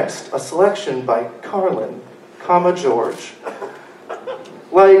 Up next, a selection by Carlin, George.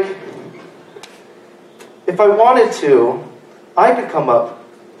 If I wanted to, I could come up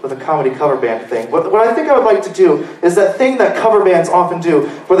with a comedy cover band thing. What I think I would like to do is that thing that cover bands often do,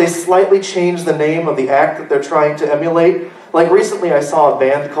 where they slightly change the name of the act that they're trying to emulate. Recently I saw a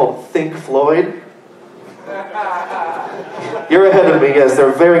band called Think Floyd. You're ahead of me, yes, they're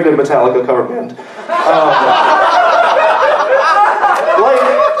a very good Metallica cover band.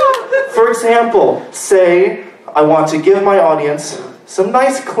 For example, say I want to give my audience some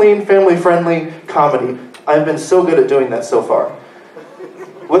nice, clean, family-friendly comedy. I've been so good at doing that so far.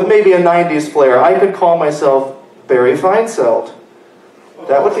 With maybe a 90s flair, I could call myself Barry Feinfeld.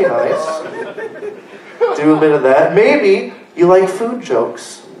 That would be nice. Do a bit of that. Maybe you like food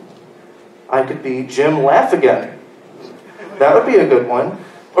jokes. I could be Jim Laugh-Again. That would be a good one.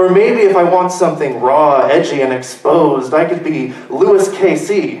 Or maybe if I want something raw, edgy, and exposed, I could be Louis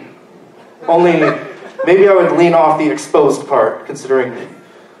K.C. Only, maybe I would lean off the exposed part, considering he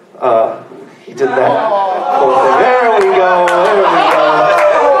did that whole thing. There we go, there we go.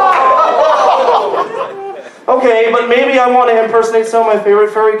 Okay, but maybe I want to impersonate some of my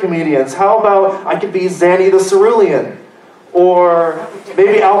favorite furry comedians. How about I could be Zanny the Cerulean? Or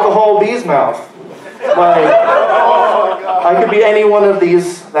maybe Alcohol Beesmouth. I could be any one of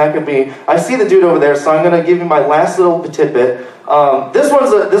these. That could be. I see the dude over there, so I'm going to give you my last little tidbit. This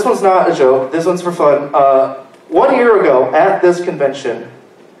one's not a joke. This one's for fun. 1 year ago, at this convention,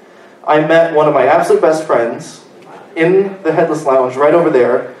 I met one of my absolute best friends in the Headless Lounge right over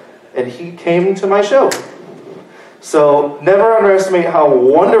there, and he came to my show. So never underestimate how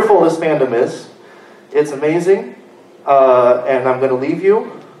wonderful this fandom is. It's amazing. And I'm going to leave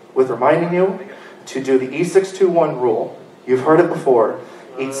you with reminding you to do the E621 rule. You've heard it before.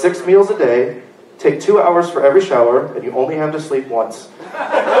 Eat 6 meals a day, take 2 hours for every shower, and you only have to sleep once. Thank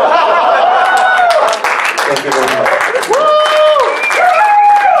you very much.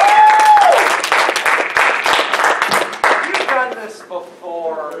 You've done this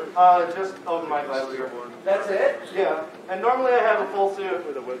before. Just open my Bible here. That's it? Yeah. And normally I have a full suit.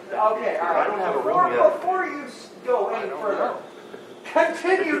 Okay, all right. I don't have a room yet. Before you go any further,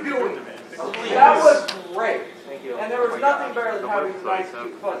 continue doing this. That was great. Thank you. And there was nothing better than having a nice,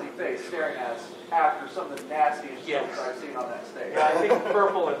 cute, fuzzy face staring at us after some of the nastiest jokes I've seen on that stage. Yeah, I think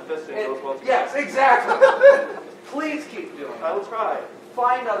purple and fisting goes well together. Yes, exactly. Please keep doing it. I will try.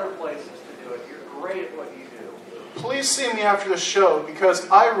 Find other places to do it. You're great at what you do. Please see me after the show because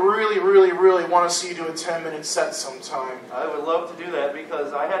I really, really, really want to see you do a 10-minute set sometime. I would love to do that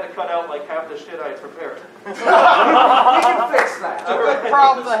because I had to cut out like half the shit I prepared. We can fix that. It's a good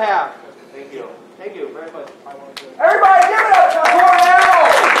problem to have. Thank you. Thank you very much. Everybody give it up for Cornell!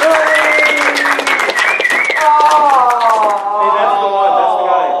 Hey, that's the one. That's the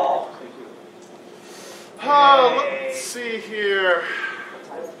guy. Thank you. Oh, let's see here.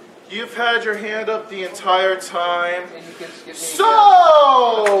 You've had your hand up the entire time.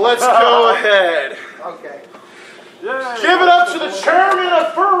 So, let's go ahead. Okay. Give it up to the chairman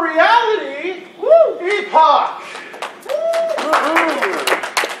of Fur Reality, Epoch.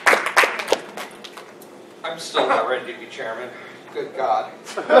 I'm still not ready to be chairman. Good God.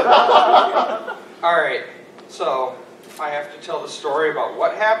 Alright, so I have to tell the story about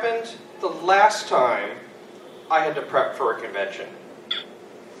what happened the last time I had to prep for a convention.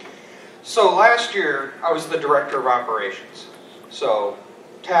 So last year, I was the director of operations. So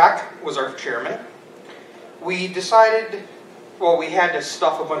TAC was our chairman. We decided, well, we had to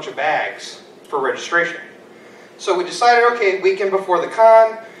stuff a bunch of bags for registration. So we decided, okay, weekend before the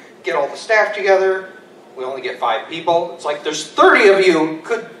con, get all the staff together. We only get 5 people. It's like, there's 30 of you.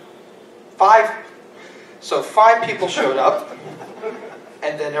 Could 5? So 5 people showed up.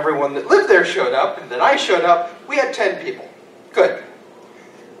 And then everyone that lived there showed up. And then I showed up. We had 10 people. Good.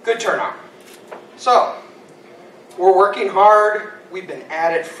 Good turnout. So, we're working hard. We've been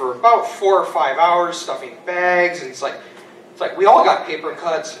at it for about 4 or 5 hours, stuffing bags. And it's like we all got paper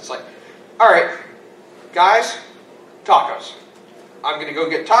cuts. It's like, all right, guys, tacos. I'm going to go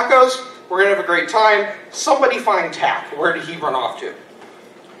get tacos. We're going to have a great time. Somebody find TAC. Where did he run off to?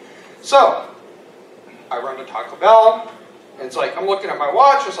 So, I run to Taco Bell. And it's like, I'm looking at my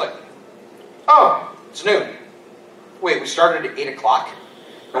watch. It's like, oh, it's noon. Wait, we started at 8 o'clock?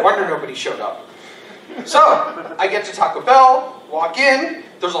 No wonder nobody showed up. So, I get to Taco Bell, walk in,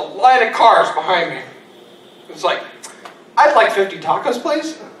 there's a line of cars behind me. It's like, I'd like 50 tacos,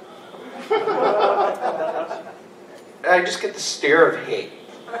 please. And I just get the stare of hate.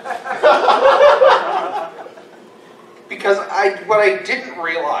 Because what I didn't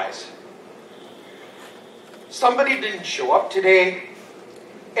realize, somebody didn't show up today,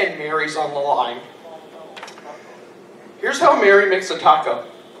 and Mary's on the line. Here's how Mary makes a taco.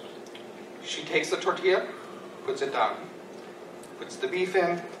 She takes the tortilla, puts it down, puts the beef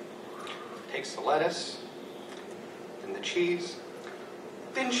in, takes the lettuce, and the cheese.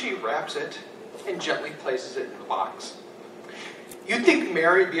 Then she wraps it and gently places it in the box. You'd think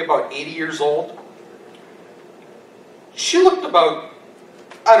Mary would be about 80 years old. She looked about,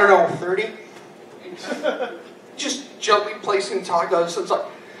 I don't know, 30. Just gently placing tacos. It's like,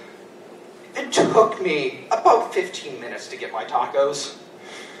 it took me about 15 minutes to get my tacos.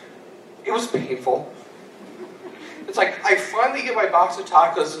 It was painful. It's like, I finally get my box of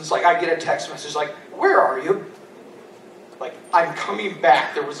tacos, and it's like, I get a text message like, where are you? Like, I'm coming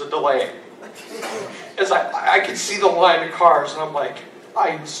back. There was a delay. It's like, I could see the line of cars, and I'm like,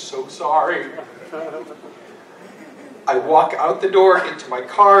 I'm so sorry. I walk out the door, get to my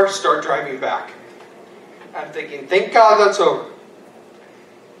car, start driving back. I'm thinking, thank God that's over.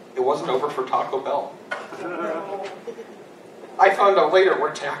 It wasn't over for Taco Bell. I found out later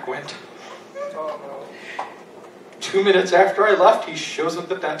where TAC went. 2 minutes after I left, he shows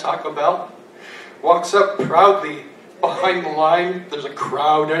up at that Taco Bell, walks up proudly behind the line. There's a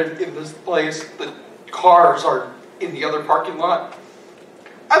crowd in this place. The cars are in the other parking lot.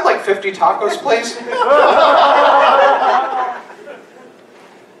 I'd like 50 tacos, please.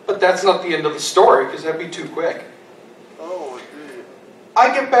 But that's not the end of the story, because that'd be too quick.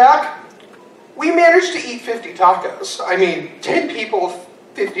 I get back. We managed to eat 50 tacos. I mean, 10 people,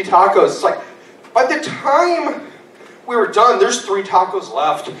 50 tacos. It's like, by the time we were done, there's 3 tacos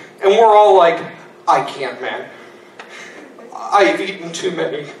left. And we're all like, I can't, man. I've eaten too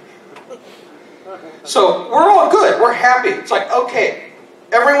many. So we're all good. We're happy. It's like, okay,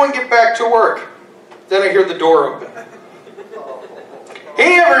 everyone get back to work. Then I hear the door open.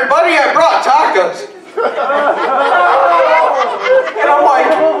 Hey, everybody, I brought tacos. And I'm like,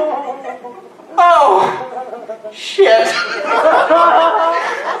 oh, shit.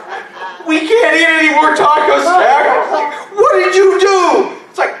 We can't eat any more tacos, TAC. What did you do?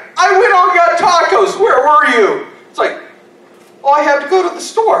 It's like, I went out and got tacos. Where were you? It's like,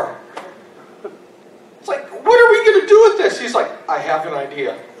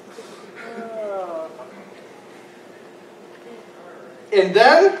 And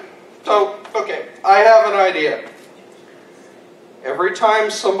then, okay, I have an idea. Every time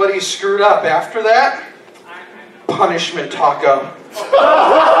somebody screwed up after that, punishment taco.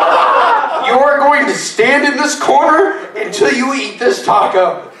 You are going to stand in this corner until you eat this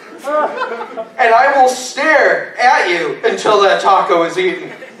taco. And I will stare at you until that taco is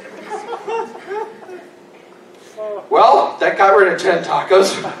eaten. Well, that got rid of 10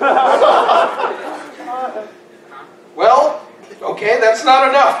 tacos. Well, okay, that's not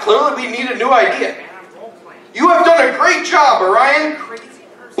enough. Clearly we need a new idea. You have done a great job, Orion.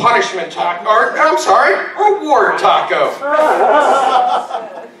 Punishment taco, or I'm sorry, reward taco.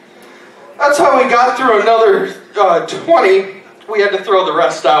 That's how we got through another 20. We had to throw the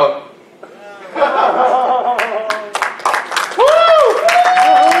rest out.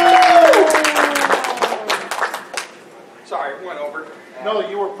 Sorry, went over. No,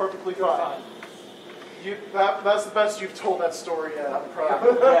 you were perfectly fine. That's the best you've told that story yet. I'm proud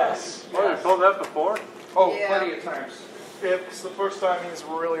of you. Yes. Oh, you told that before? Oh, plenty of times. If it's the first time, he's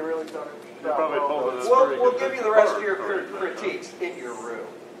really, really done it. You probably told it. We'll give you the rest of your critiques in your room.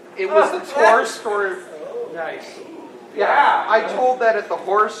 It was the horror story. Nice. Yeah, I told that at the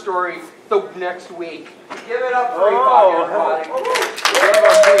horror story the next week. Give it up for Epoch, everybody.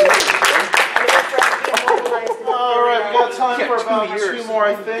 All right, we got time for about 2 more,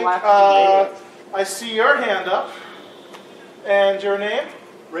 I think. I see your hand up. And your name?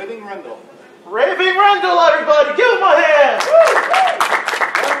 Raving Rendell. Raving Rendell, everybody! Give him a hand!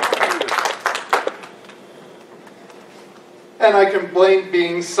 And I can blame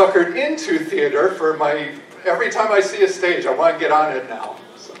being suckered into theater for every time I see a stage, I want to get on it now.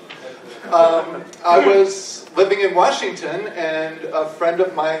 So, I was living in Washington, and a friend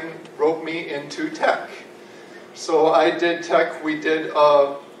of mine roped me into tech. So I did tech. We did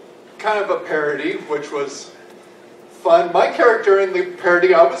a kind of a parody, which was fun. My character in the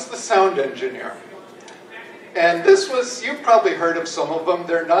parody, I was the sound engineer. And this was, you've probably heard of some of them.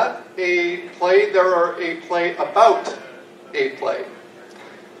 They're not a play, they're a play about a play.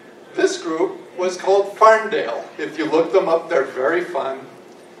 This group was called Farndale. If you look them up, they're very fun.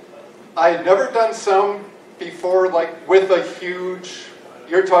 I had never done sound before, like with a huge,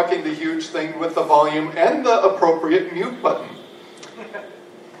 you're talking the huge thing with the volume and the appropriate mute button.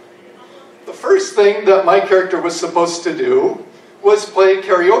 The first thing that my character was supposed to do was play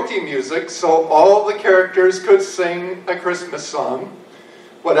karaoke music so all the characters could sing a Christmas song.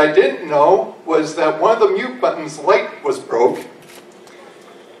 What I didn't know was that one of the mute buttons' light was broke.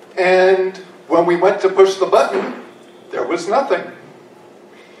 And when we went to push the button, there was nothing.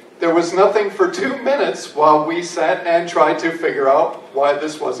 There was nothing for 2 minutes while we sat and tried to figure out why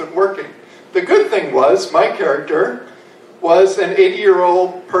this wasn't working. The good thing was my character was an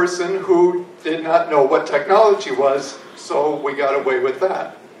 80-year-old person who did not know what technology was, so we got away with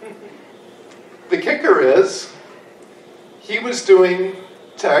that. The kicker is, he was doing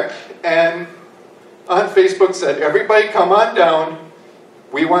tech and on Facebook said, everybody come on down,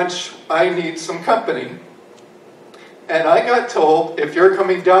 I need some company. And I got told, if you're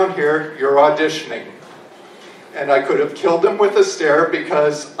coming down here, you're auditioning. And I could have killed him with a stare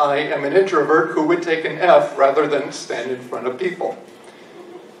because I am an introvert who would take an F rather than stand in front of people.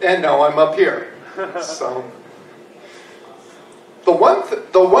 And now I'm up here. So, the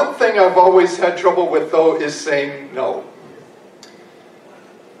one thing I've always had trouble with, though, is saying no.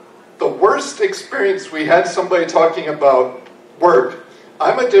 The worst experience we had somebody talking about work.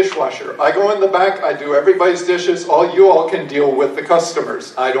 I'm a dishwasher. I go in the back, I do everybody's dishes, you all can deal with the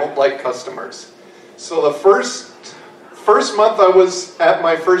customers. I don't like customers. So the first month I was at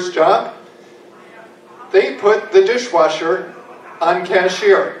my first job, they put the dishwasher on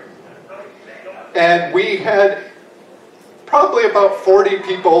cashier. And we had probably about 40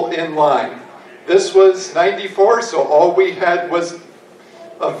 people in line. This was 94, so all we had was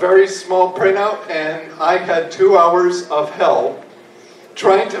a very small printout, and I had 2 hours of hell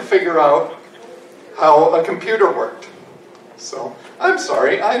trying to figure out how a computer worked. So, I'm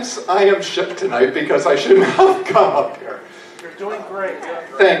sorry, I am shit tonight because I shouldn't have come up here. You're doing great.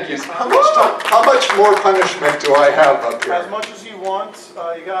 Thank you. How much more punishment do I have up here? As much as you want.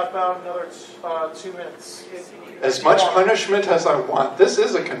 You got about another 2 minutes. As much punishment as I want. This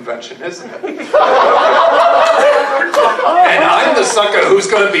is a convention, isn't it? And I'm the sucker who's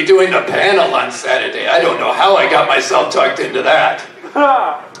going to be doing the panel on Saturday. I don't know how I got myself tucked into that.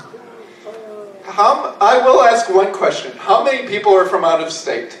 I will ask one question. How many people are from out of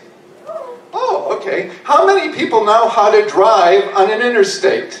state? Oh, okay. How many people know how to drive on an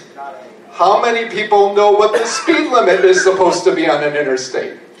interstate? How many people know what the speed limit is supposed to be on an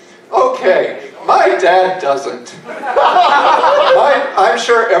interstate? Okay. My dad doesn't. I'm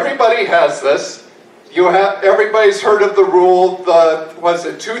sure everybody has this. Everybody's heard of the rule, was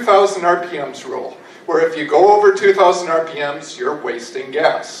it 2,000 RPMs rule, where if you go over 2,000 RPMs, you're wasting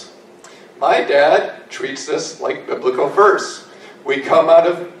gas. My dad treats this like biblical verse. We come out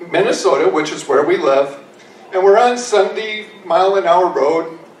of Minnesota, which is where we live, and we're on 70-mile-an-hour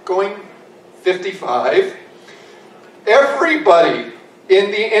road going 55. Everybody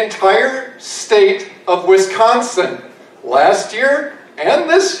in the entire state of Wisconsin last year and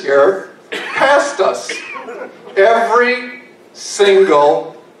this year passed us. Every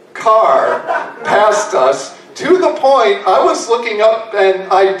single car passed us, to the point I was looking up, and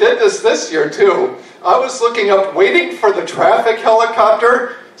I did this year too, I was looking up waiting for the traffic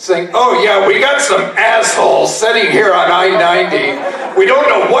helicopter saying, oh yeah, we got some asshole sitting here on I-90. We don't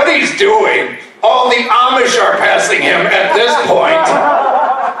know what he's doing. All the Amish are passing him at this point.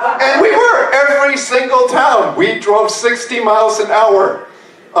 And we were every single town. We drove 60 miles an hour.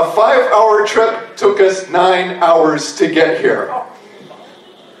 A 5-hour trip took us 9 hours to get here.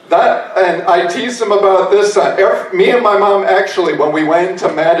 And I teased him about this. Me and my mom actually, when we went to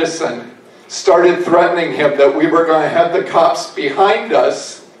Madison, started threatening him that we were going to have the cops behind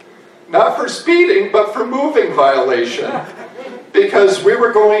us, not for speeding, but for moving violation, because we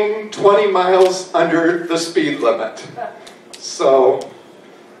were going 20 miles under the speed limit. So,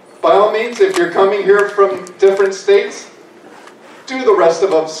 by all means, if you're coming here from different states, do the rest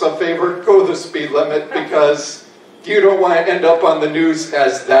of us a favor, go the speed limit, because you don't want to end up on the news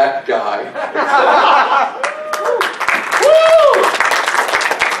as that guy.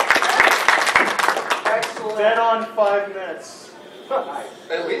 Excellent. Dead on 5 minutes.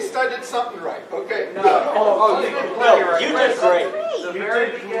 At least I did something right. Okay. No, you did great. The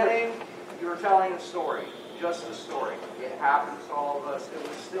very beginning, you were telling a story, just a story. It happens to all of us. It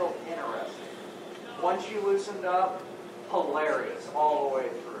was still interesting. Once you loosened up, hilarious all the way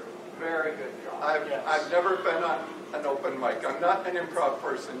through. Very good job. I've never been on an open mic. I'm not an improv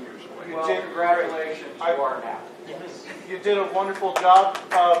person usually. Well, congratulations, you are now. Yes. You did a wonderful job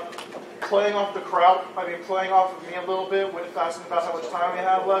playing off the crowd. I mean, playing off of me a little bit with asking about how much time we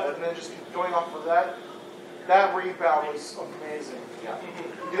have left, and then just going off of that. That rebound was amazing. Yeah.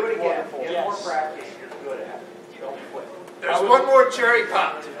 Do it again. Wonderful. Get more practice. You're good at it. Don't quit. There's one more cherry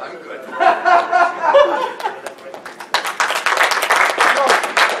popped. I'm good.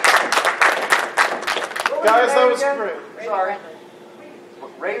 Guys, that was great. Sorry.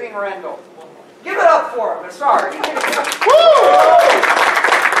 Raving Rendell. Give it up for him. Sorry. Woo!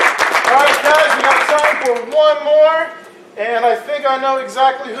 All right, guys, we got time for one more, and I think I know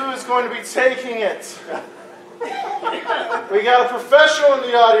exactly who is going to be taking it. We got a professional in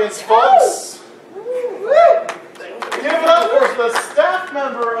the audience, folks. Give it up for the staff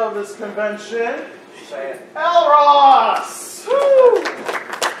member of this convention, Say it. L. Ross.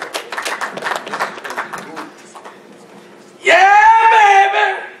 Yeah,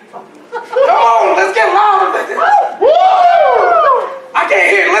 baby! Come on, let's get loud with this. Woo! I can't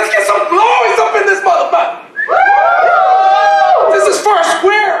hear. Let's get some noise up in this motherfucker. This is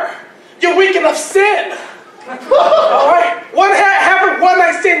Fursquared. Your weekend of sin. All right? What happened one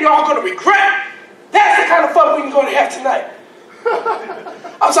night stand you're all going to regret. That's the kind of fun we're going to have tonight.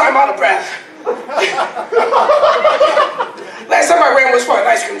 I'm sorry, I'm out of breath. Last time I ran was for an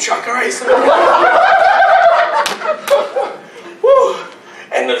ice cream truck, all right? So, whew.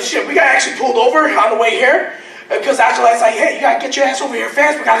 And shit, we got actually pulled over on the way here because actually I was like, hey, you got to get your ass over here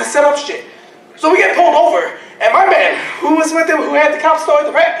fast. We got to set up shit. So we get pulled over, and my man, who was with him, who had the cop story,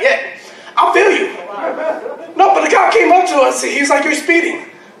 the rap, yeah, I'll feel you. No, but the cop came up to us, and he was like, you're speeding.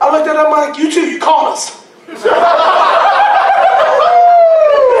 I looked at him like, you too, you called us. Yeah,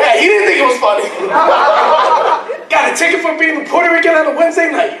 he didn't think it was funny. Got a ticket for being in Puerto Rican on a Wednesday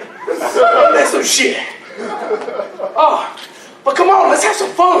night. That's some shit. Oh, but come on, let's have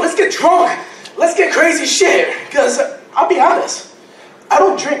some fun. Let's get drunk. Let's get crazy shit. Because I'll be honest, I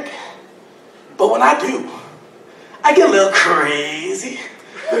don't drink. But when I do, I get a little crazy,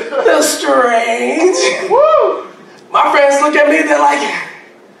 a little strange. Woo! My friends look at me, they're like,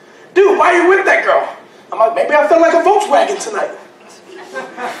 dude, why are you with that girl? I'm like, maybe I feel like a Volkswagen tonight. Yeah,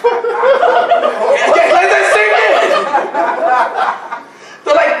 let that sink in.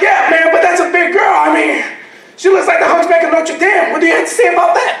 They're like, yeah, man, but that's a big girl. I mean, she looks like the Hunchback of Notre Dame. What do you have to say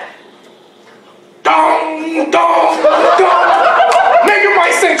about that? Dong, dong, dong. Make it my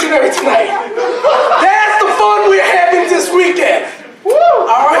sanctuary tonight. That's the fun we're having this weekend. Woo!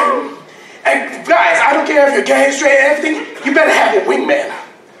 All right? And guys, I don't care if you're gay, straight, everything, you better have your wingman.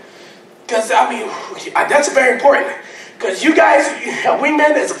 Because, I mean, that's very important. Because you guys, a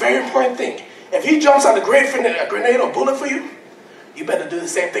wingman is a very important thing. If he jumps on a grenade or bullet for you, you better do the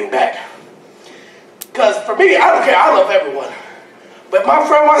same thing back. Because for me, I don't care. I love everyone. But if my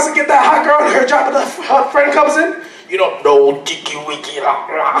friend wants to get that hot girl and her friend comes in, you don't know, tiki wiki,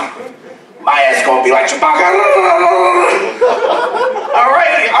 my ass gonna be like Chewbacca.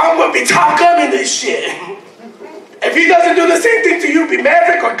 Alright, I'm gonna be Top Gunning this shit. If he doesn't do the same thing to you, be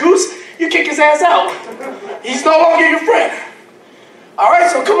Maverick or Goose, you kick his ass out. He's no longer your friend.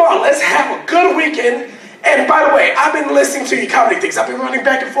 Alright, so come on, let's have a good weekend. And by the way, I've been listening to your comedy things. I've been running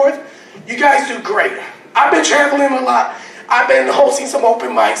back and forth. You guys do great. I've been traveling a lot. I've been hosting some open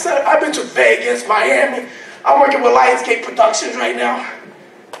mics. I've been to Vegas, Miami. I'm working with Lionsgate Productions right now.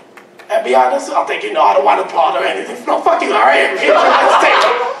 And be honest, I think you know I don't want to applaud or anything. No, fuck you, alright?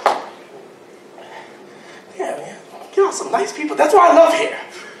 Yeah, man. You know, some nice people. That's what I love here.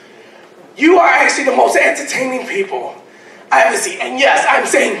 You are actually the most entertaining people I ever see. And yes, I'm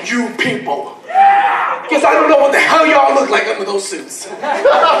saying you people. Because I don't know what the hell y'all look like under those suits. Find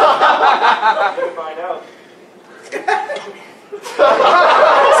out.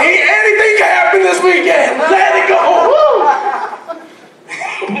 See, anything can happen this weekend. Let it go.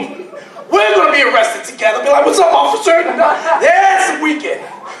 We're going to be arrested together. Be like, what's up, officer? That's the weekend.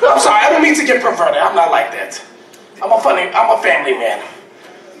 I'm sorry, I don't mean to get perverted. I'm not like that. I'm a family man.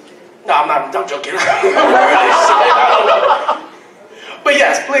 No, I'm joking. But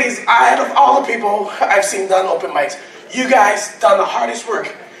yes, please, out of all the people I've seen done open mics, you guys done the hardest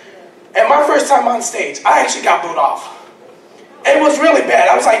work. And my first time on stage, I actually got booed off. It was really bad.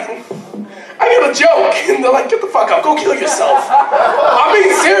 I was like, I got a joke. And they're like, get the fuck up, go kill yourself. I'm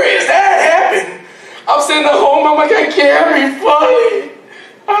being serious, that happened. I'm sitting at home, I'm like, I can't be funny.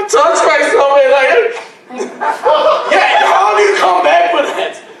 I touched myself and yeah, how do you come back with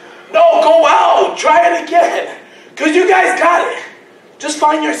that? No, go out, try it again. Because you guys got it. Just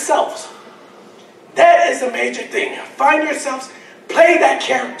find yourselves. That is the major thing. Find yourselves, play that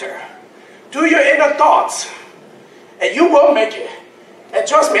character. Do your inner thoughts. And you will make it. And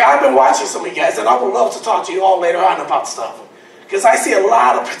trust me, I've been watching some of you guys, and I would love to talk to you all later on about stuff. Because I see a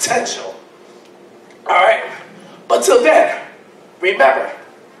lot of potential. Alright? But till then, remember,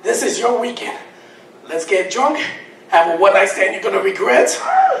 this is your weekend. Let's get drunk, have a one-night stand you're going to regret,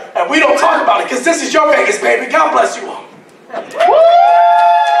 and we don't talk about it, because this is your Vegas, baby. God bless you all.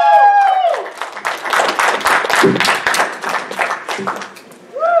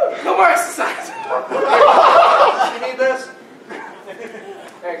 No more exercise. You need this?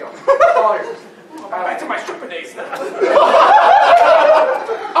 There you go. All yours. Back to my stripper days now.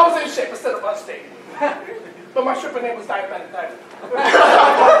 I was in shape instead of unstable. But my stripper name was Diabetic Diamond.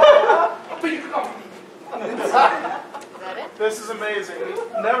 But you can come. This is amazing.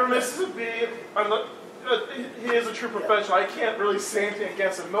 He never misses a beat. He is a true professional. I can't really say anything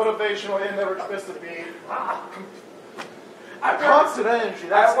against him. Motivational, he never missed a beat. Constant energy.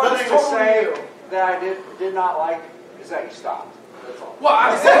 That's one thing to totally say you. that I did not like is that you stopped. That's all. Well,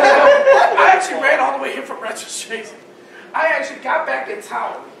 I actually ran all the way here from registration. I actually got back in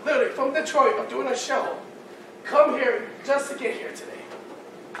town, literally from Detroit. I'm doing a show. Come here just to get here today.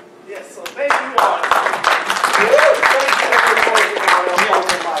 Yes, so thank you all.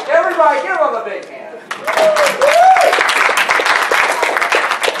 Everybody, give him a big hand.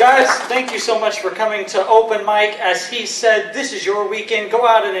 Guys, thank you so much for coming to Open Mic. As he said, this is your weekend. Go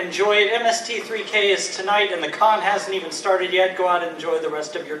out and enjoy it. MST3K is tonight, and the con hasn't even started yet. Go out and enjoy the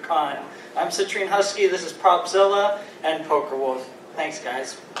rest of your con. I'm Citrine Husky. This is Propzilla and Poker Wolf. Thanks,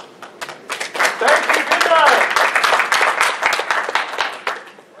 guys. Thank you. Good night.